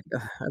 like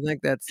I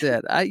think that's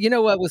it. You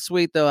know what was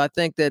sweet though? I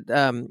think that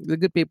the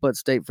good people at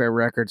State Fair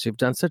Records who've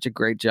done such a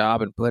great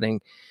job in putting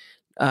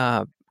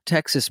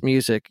Texas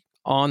music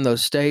on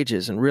those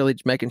stages and really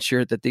making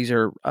sure that these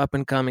are up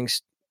and coming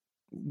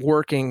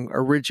working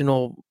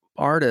original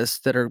artists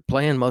that are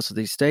playing most of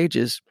these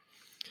stages,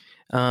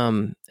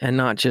 and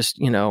not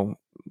just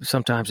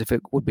sometimes if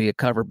it would be a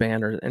cover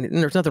band and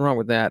there's nothing wrong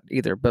with that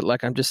either, but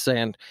like I'm just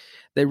saying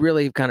they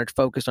really kind of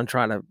focused on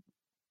trying to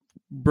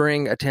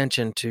bring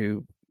attention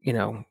to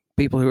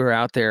people who are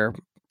out there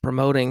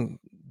promoting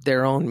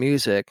their own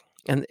music,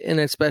 and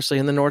especially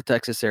in the North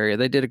Texas area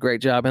they did a great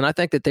job, and I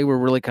think that they were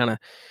really kind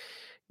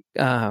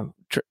of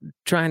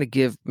trying to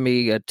give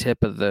me a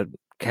tip of the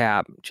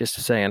cap, just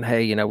saying,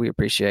 hey, we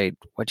appreciate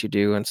what you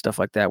do and stuff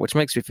like that, which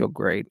makes me feel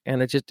great.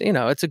 And it just,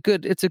 it's a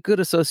good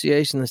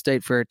association, the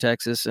State Fair of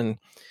Texas. And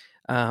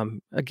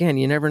again,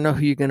 you never know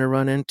who you're going to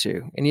run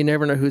into, and you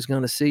never know who's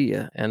going to see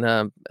you. And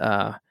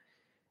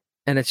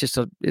it's just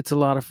it's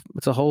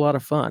a whole lot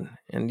of fun.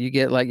 And you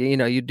get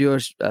you do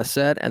a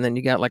set, and then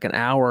you got like an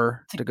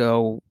hour to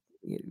go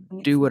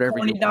do whatever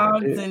corny you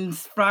want dogs and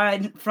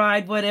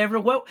fried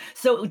whatever.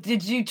 So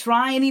did you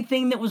try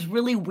anything that was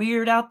really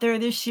weird out there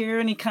this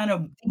year? Any kind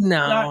of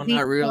not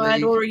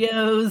really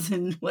Oreos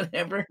and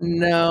whatever?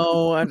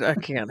 No, I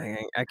can't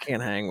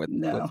hang with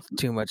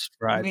too much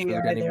fried food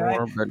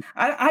anymore. But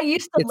I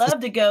used to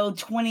love to go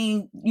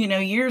 20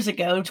 years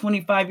ago,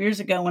 25 years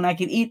ago when I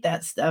could eat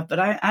that stuff, but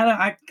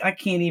I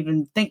can't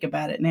even think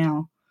about it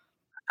now.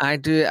 I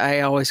do.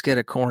 I always get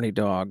a corny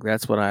dog.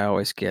 That's what I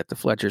always get, the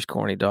Fletcher's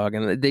corny dog.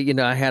 And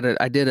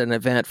I did an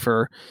event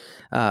for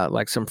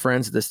like some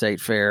friends at the State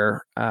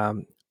Fair,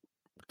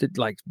 did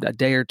like a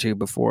day or two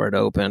before it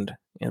opened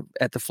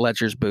at the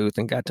Fletcher's booth,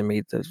 and got to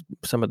meet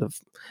some of the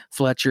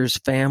Fletcher's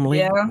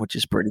family, which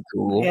is pretty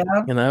cool. Yeah.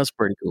 That was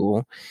pretty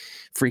cool.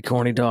 Free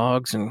corny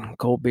dogs and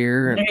cold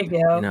beer. There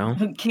you go.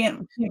 Who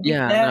can't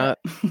that?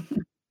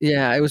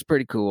 Yeah, it was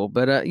pretty cool,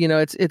 but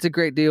it's a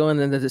great deal. And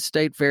then the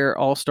State Fair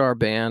All-Star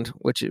Band,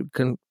 which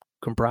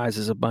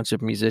comprises a bunch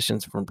of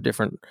musicians from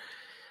different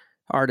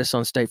artists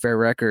on State Fair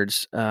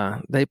Records,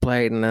 they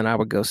played, and then I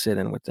would go sit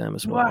in with them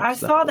as well. Well, I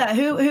saw that.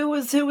 Who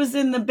was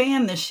in the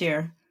band this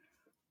year?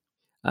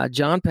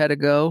 John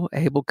Pedigo,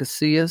 Abel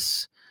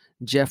Casillas,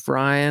 Jeff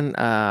Ryan,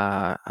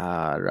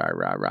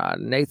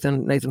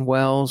 Nathan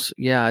Wells.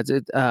 Yeah,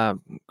 it's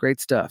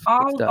great stuff.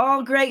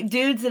 All great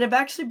dudes that have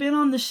actually been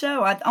on the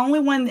show. The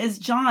only one is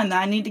John.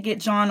 I need to get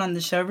John on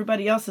the show.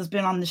 Everybody else has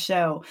been on the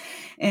show,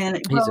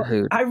 and he's a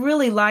hoot. I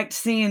really liked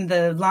seeing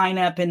the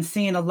lineup and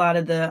seeing a lot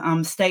of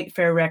the State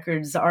Fair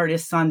Records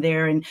artists on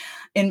there. And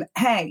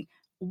hey,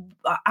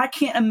 I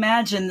can't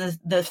imagine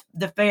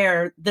the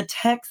fair,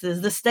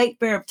 the State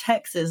Fair of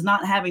Texas,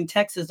 not having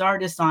Texas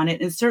artists on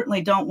it, and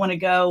certainly don't want to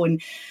go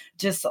and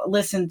just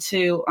listen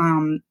to,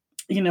 a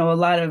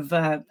lot of,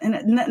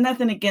 and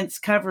nothing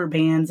against cover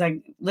bands.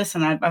 I've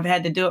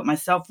had to do it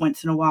myself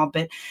once in a while,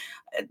 but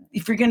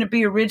if you're going to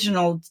be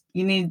original,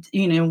 you need,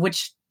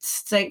 which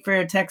State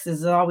Fair of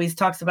Texas always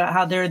talks about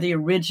how they're the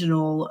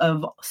original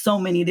of so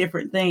many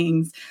different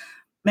things.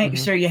 Make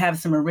sure you have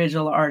some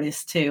original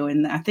artists too.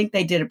 And I think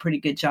they did a pretty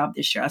good job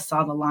this year. I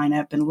saw the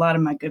lineup, and a lot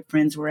of my good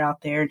friends were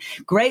out there.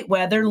 Great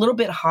weather, a little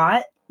bit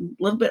hotter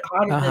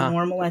than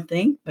normal, I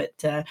think, but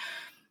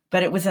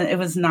it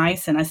was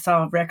nice. And I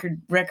saw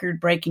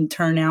record breaking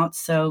turnout.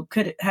 So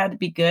had to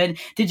be good.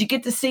 Did you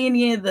get to see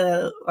any of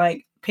the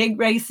pig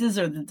races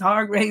or the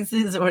dog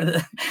races or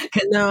the?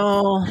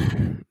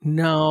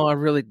 No, I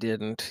really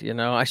didn't.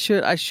 I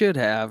should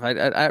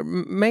have.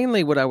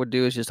 Mainly what I would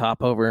do is just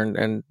hop over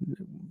and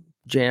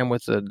jam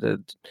with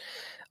the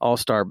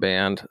all-star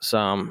band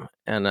some,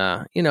 and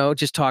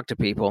just talk to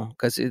people,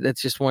 because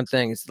that's just one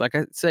thing. It's like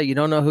I say, you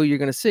don't know who you're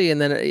going to see,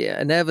 and then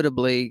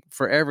inevitably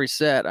for every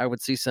set I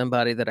would see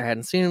somebody that I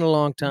hadn't seen in a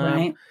long time,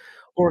 Right.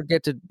 or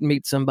get to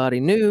meet somebody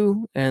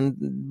new,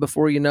 and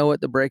before you know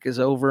it, the break is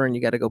over and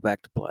you got to go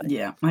back to play.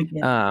 Yeah, I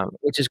get it.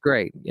 Which is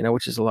great,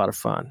 which is a lot of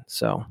fun.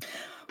 So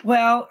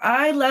Well,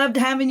 I loved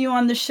having you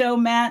on the show,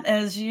 Matt.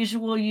 As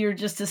usual, you're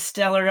just a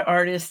stellar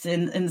artist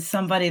and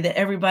somebody that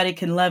everybody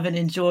can love and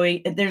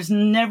enjoy. There's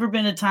never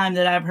been a time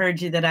that I've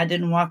heard you that I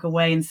didn't walk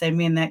away and say,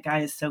 man, that guy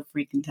is so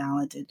freaking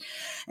talented.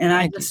 And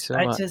thank you so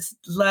much. I just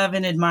love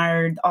and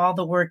admire all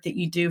the work that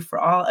you do for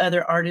all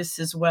other artists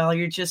as well.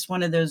 You're just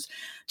one of those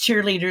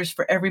cheerleaders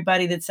for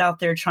everybody that's out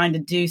there trying to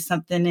do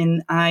something.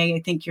 And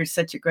I think you're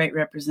such a great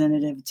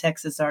representative of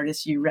Texas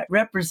artists. You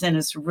represent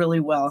us really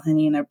well,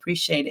 honey, and I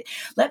appreciate it.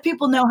 Let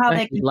people know how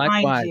Thank they you. can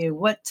find Likewise. you.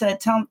 What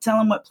tell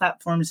them what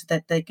platforms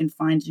that they can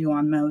find you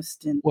on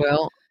most. And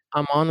Well,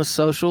 I'm on the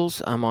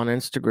socials. I'm on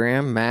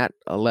Instagram,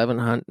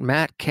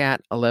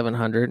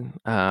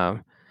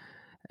 MattCat1100.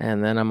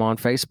 And then I'm on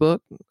Facebook.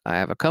 I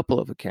have a couple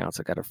of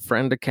accounts. I got a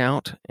friend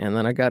account, and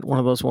then I got one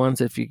of those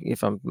ones. If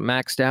I'm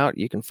maxed out,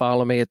 you can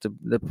follow me at the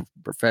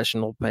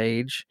professional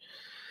page.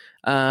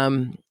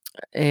 And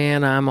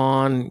I'm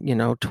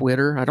on,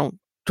 Twitter. I don't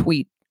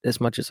tweet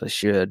as much as I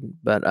should,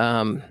 but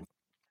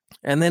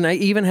and then I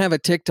even have a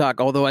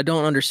TikTok, although I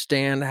don't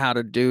understand how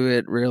to do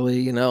it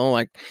really,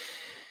 like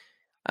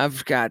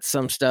I've got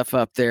some stuff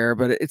up there,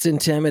 but it's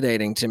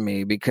intimidating to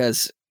me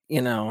because,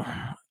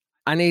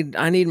 I need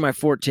my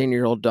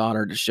 14-year-old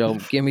daughter to show me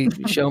Right?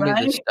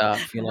 the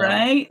stuff,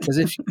 Right? because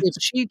if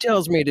she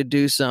tells me to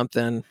do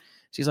something,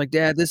 she's like,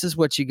 Dad, this is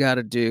what you got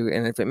to do.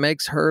 And if it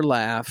makes her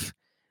laugh,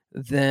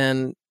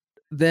 then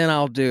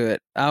I'll do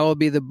it. I will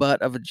be the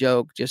butt of a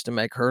joke just to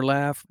make her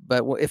laugh.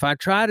 But if I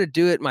try to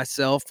do it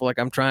myself, like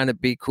I'm trying to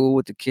be cool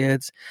with the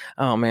kids,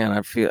 oh man,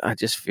 I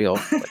just feel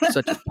like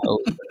such a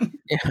poser.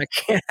 I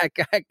can't.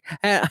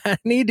 I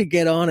need to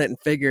get on it and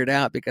figure it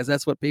out, because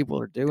that's what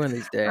people are doing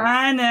these days.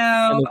 I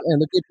know.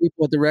 And the good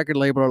people at the record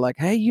label are like,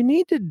 hey, you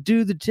need to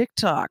do the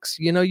TikToks.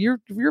 You're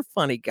a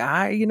funny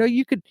guy.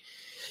 You could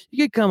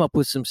come up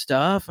with some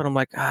stuff. And I'm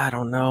like, I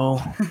don't know.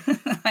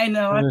 I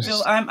know.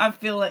 I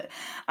feel it.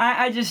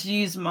 I just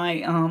use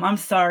my. I'm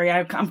sorry.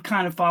 I'm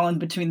kind of falling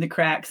between the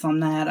cracks on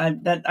that.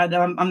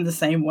 I'm the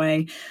same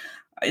way.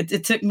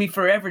 It took me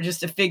forever just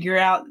to figure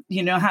out,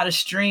 how to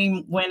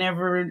stream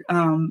whenever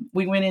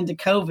we went into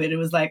COVID. It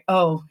was like,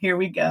 oh, here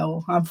we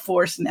go. I'm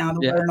forced now to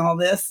learn all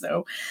this.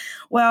 So,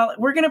 well,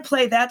 we're going to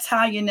play That's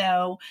How You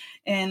Know.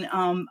 And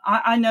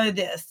I know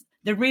this.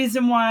 The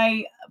reason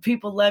why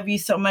people love you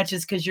so much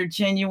is because you're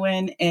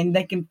genuine, and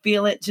they can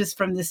feel it just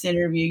from this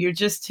interview. You're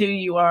just who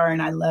you are,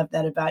 and I love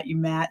that about you,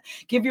 Matt.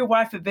 Give your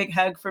wife a big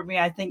hug for me.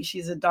 I think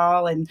she's a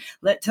doll, and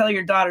tell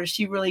your daughter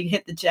she really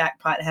hit the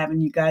jackpot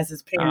having you guys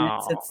as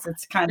parents. Oh,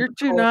 It's kind you're of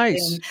too cool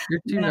nice. thing.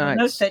 You're too No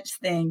nice. such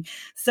thing.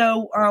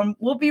 So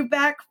we'll be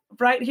back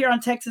right here on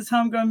Texas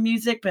Homegrown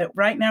Music, but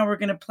right now we're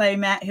going to play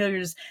Matt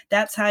Hilliard's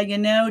That's How You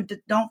Know.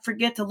 Don't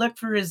forget to look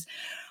for his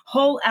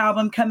whole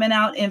album coming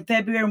out in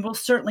February, and we'll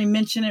certainly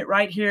mention it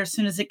right here as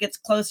soon as it gets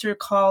closer,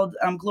 called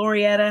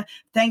Glorietta.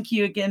 Thank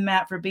you again,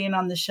 Matt, for being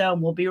on the show,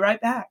 and we'll be right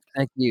back.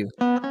 Thank you.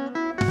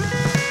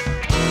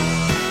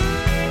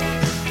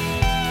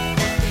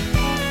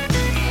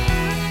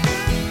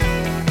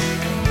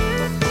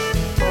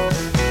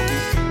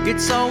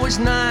 It's always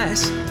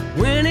nice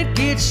when it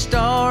gets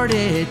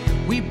started.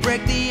 We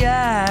break the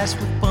ice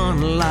with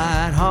fun,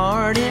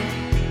 lighthearted.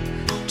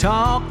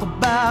 Talk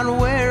about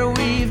where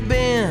we've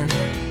been,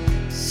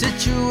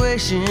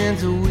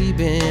 situations that we've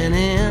been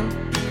in,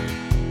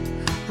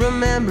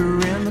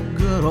 remembering the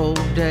good old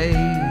days.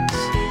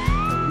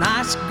 The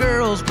nice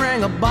girls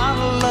bring a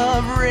bottle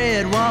of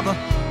red, while the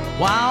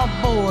wild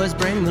boys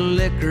bring the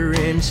liquor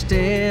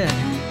instead.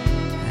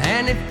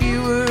 And if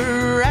you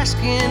were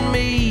asking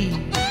me,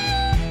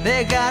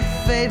 they got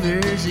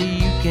favors that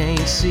you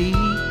can't see,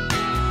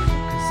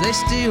 'cause they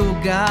still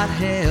got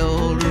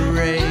hell to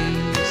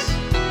raise.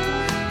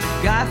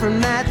 Guy from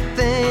that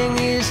thing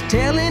is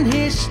telling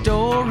his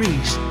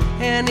stories,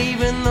 and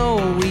even though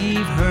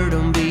we've heard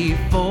them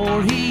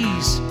before,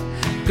 he's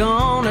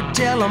gonna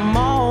tell them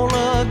all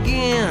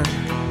again,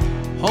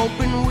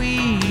 hoping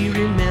we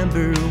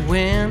remember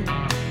when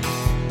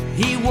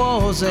he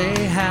was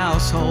a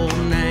household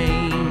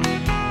name.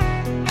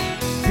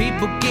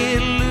 People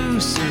get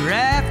looser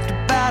after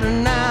about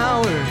an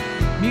hour,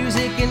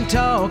 music and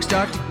talk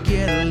start to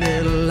get a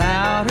little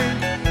louder,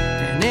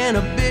 and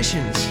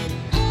inhibitions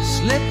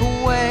slip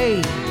away,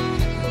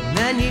 and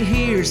then you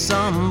hear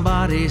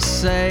somebody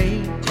say,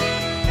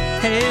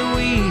 hey,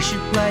 we should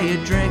play a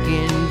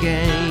drinking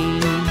game.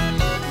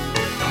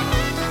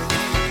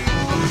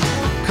 A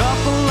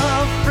couple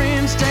of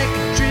friends take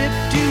a trip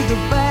to the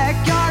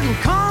backyard and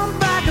come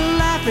back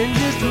laughing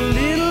just a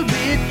little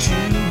bit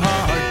too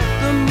hard.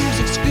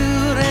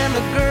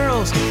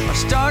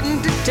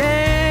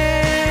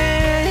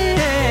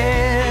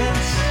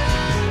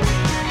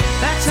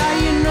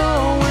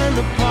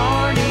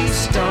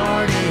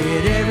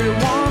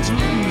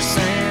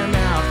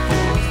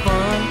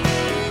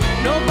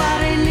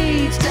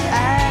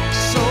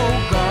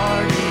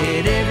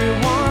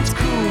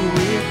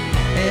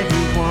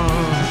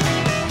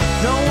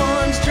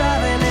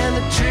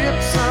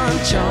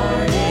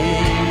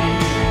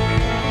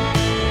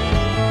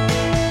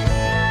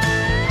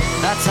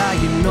 That's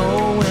how you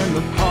know when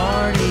the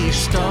party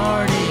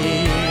started.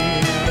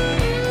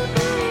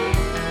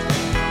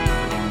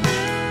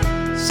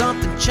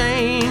 Something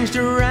changed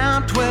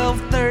around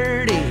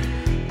 12:30.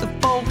 The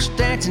folks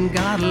dancing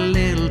got a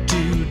little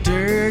too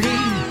dirty.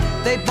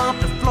 They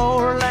bumped the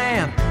floor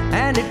lamp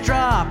and it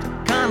dropped,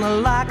 kinda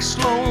like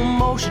slow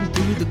motion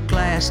through the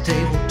glass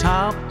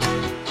tabletop,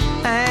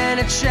 and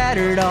it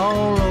shattered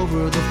all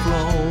over the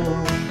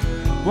floor.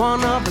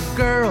 One of the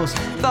girls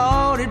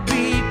thought it'd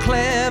be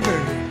clever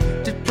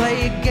to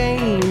play a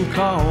game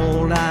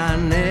called I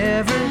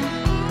Never,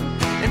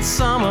 and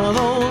some of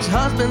those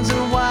husbands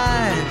and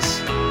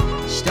wives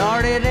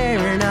started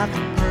airing out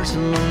their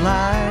personal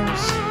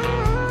lives,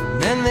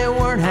 and then they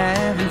weren't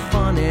having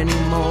fun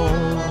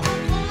anymore.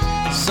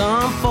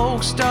 Some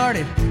folks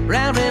started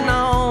rounding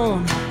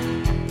on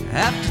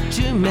after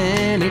too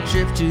many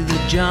trips to the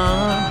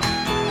John.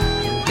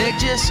 They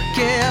just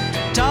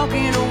kept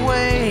talking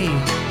away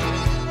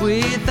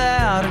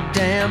without a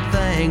damn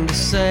thing to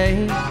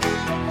say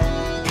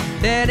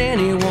that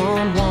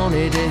anyone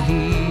wanted to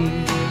hear.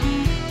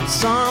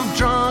 Some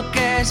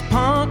drunk-ass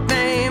punk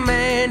named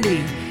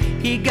Andy,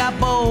 he got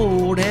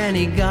bold and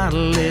he got a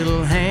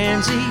little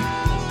handsy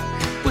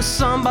with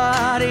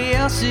somebody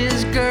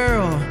else's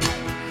girl,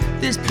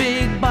 this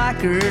big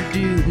biker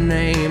dude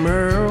named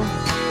Earl,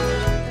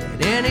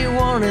 that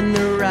anyone in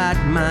their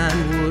right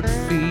mind would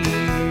fear.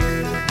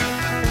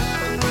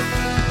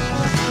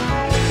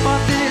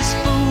 But this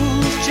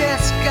fool's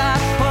just got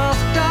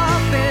puffed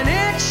up and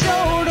in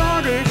short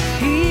order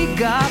he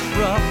got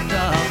roughed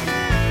up.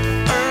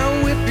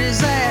 Earl whipped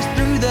his ass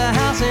through the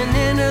house and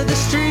into the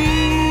street.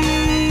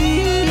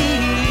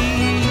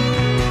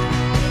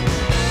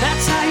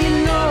 That's how you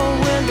know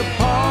when the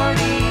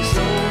party's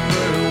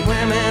over.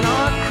 Women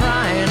are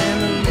crying in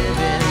the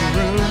living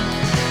room.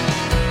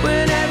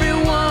 When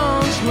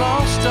everyone's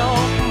lost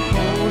all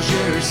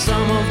composure,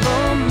 some of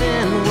the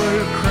men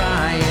were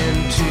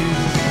crying too.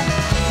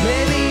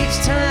 Maybe it's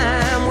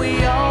time we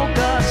all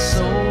got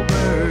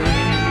sober.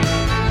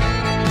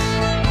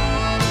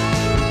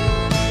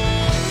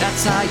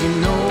 That's how you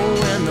know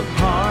when the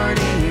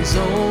party's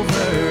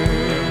over.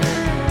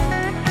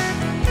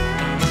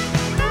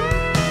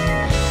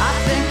 I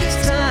think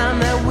it's time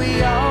that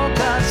we all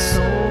got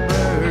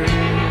sober.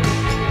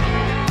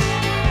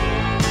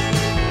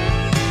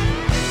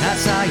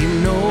 That's how you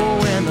know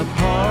when the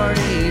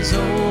party's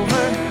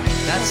over.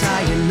 That's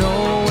how you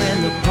know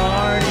when the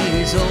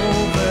party's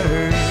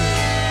over.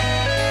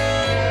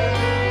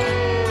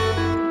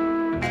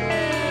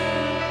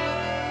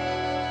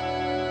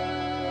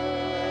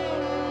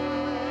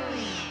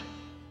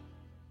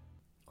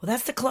 Well,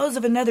 that's the close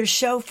of another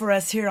show for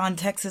us here on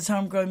Texas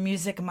Homegrown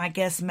Music. My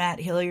guest, Matt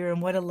Hillier,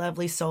 and what a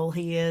lovely soul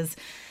he is.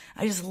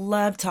 I just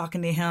love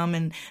talking to him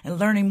and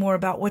learning more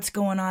about what's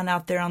going on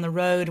out there on the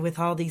road with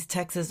all these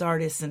Texas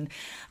artists. And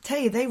I'll tell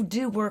you, they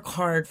do work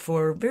hard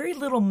for very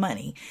little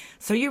money.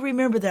 So you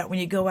remember that when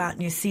you go out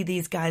and you see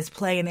these guys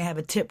play and they have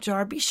a tip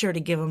jar, be sure to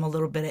give them a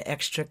little bit of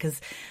extra,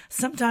 because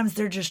sometimes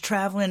they're just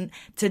traveling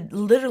to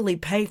literally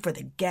pay for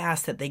the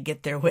gas that they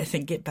get there with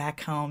and get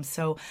back home.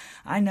 So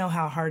I know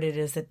how hard it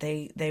is that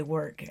they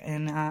work.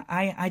 And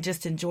I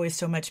just enjoy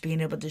so much being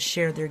able to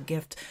share their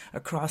gift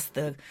across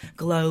the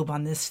globe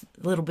on this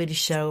little bitty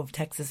show of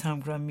Texas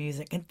Homegrown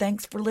Music. And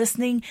thanks for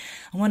listening.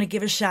 I want to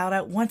give a shout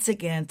out once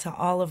again to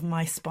all of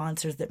my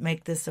sponsors that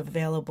make this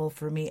available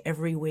for me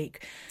every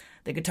week.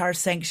 The Guitar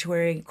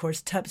Sanctuary, of course,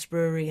 Tubbs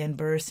Brewery and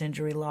Burris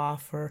Injury Law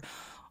for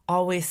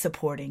always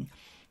supporting.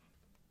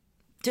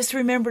 Just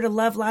remember to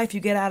love life.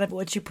 You get out of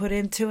what you put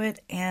into it.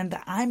 And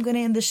I'm going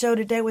to end the show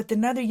today with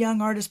another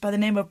young artist by the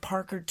name of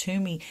Parker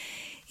Toomey.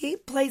 He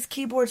plays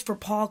keyboards for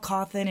Paul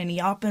Cauthen, and he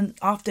often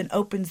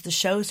opens the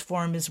shows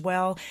for him as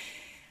well.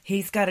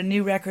 He's got a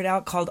new record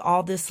out called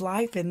All This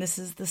Life, and this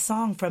is the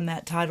song from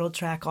that title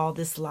track, All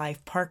This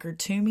Life. Parker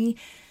Toomey.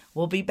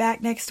 We'll be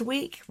back next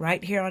week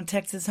right here on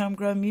Texas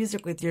Homegrown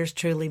Music with yours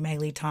truly,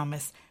 Maylee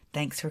Thomas.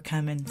 Thanks for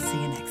coming.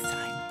 See you next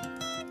time.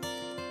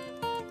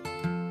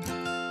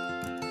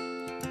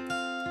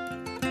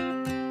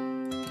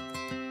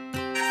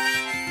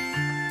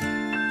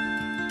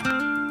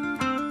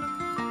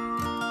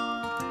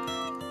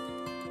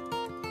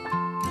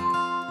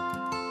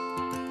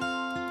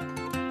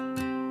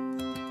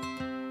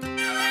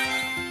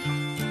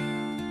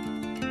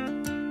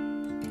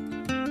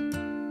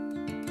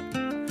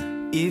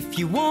 If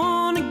you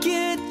want to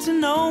get to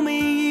know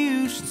me,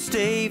 you should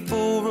stay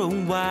for a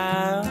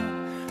while.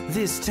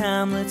 This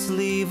time let's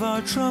leave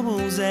our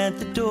troubles at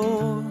the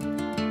door.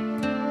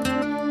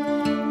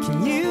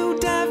 Can you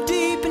dive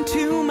deep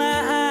into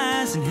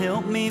my eyes and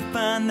help me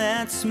find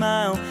that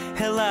smile?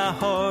 Hell, I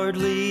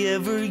hardly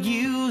ever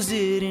use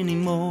it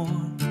anymore.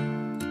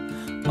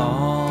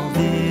 All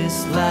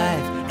this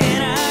life,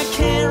 and I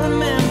can't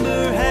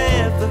remember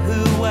half of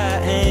who I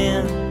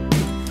am.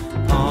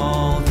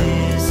 All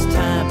this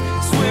time,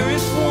 swear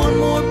if one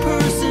more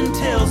person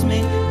tells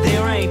me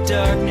there ain't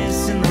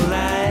darkness in the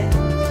light,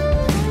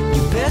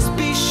 you best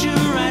be sure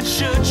I'd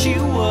shut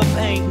you up.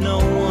 Ain't no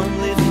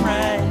one living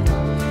right,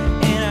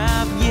 and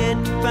I've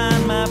yet to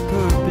find my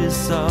purpose.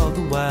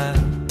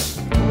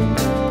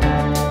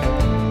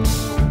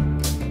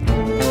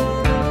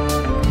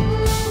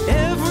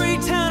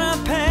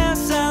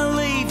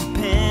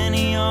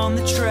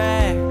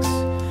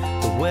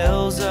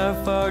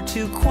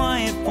 too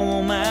quiet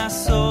for my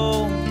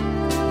soul.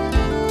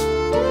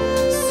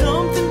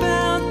 Something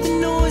about the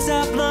noise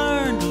I've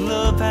learned to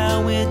love,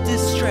 how it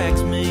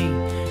distracts me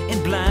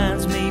and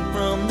blinds me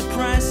from the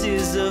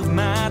prices of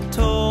my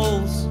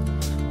tolls.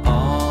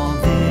 All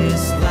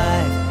this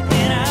life,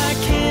 and I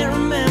can't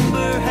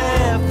remember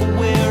half of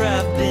where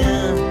I've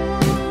been.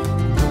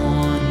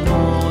 One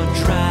more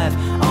drive,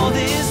 all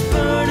this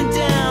burning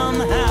down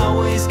the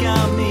highways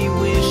got me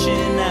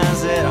wishing I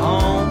was at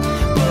home.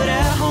 But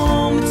at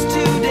home it's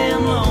too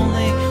damn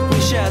lonely,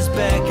 wish I was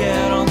back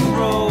out on the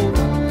road.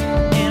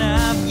 And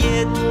I've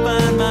yet to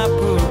find my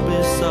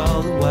purpose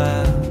all the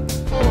while.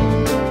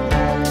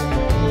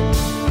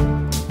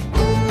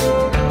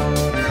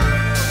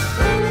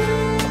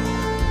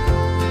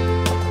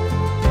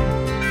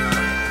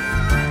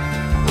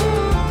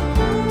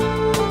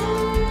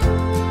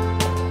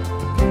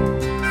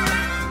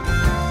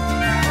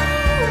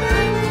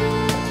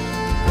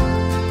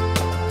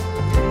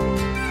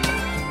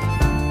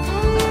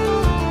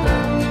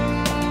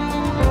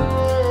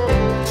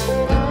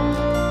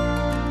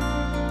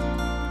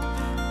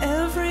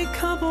 Every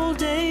couple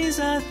days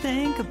I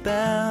think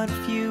about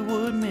if you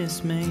would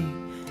miss me,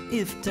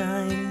 if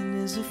dying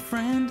is a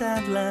friend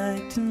I'd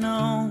like to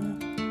know.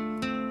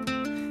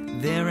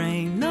 There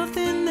ain't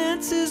nothing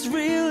that's as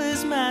real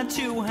as my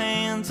two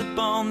hands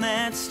upon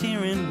that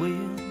steering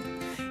wheel.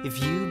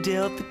 If you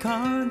dealt the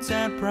cards,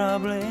 I'd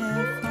probably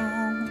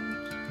fold.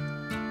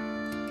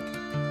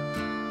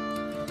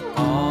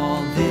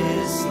 All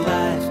this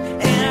life,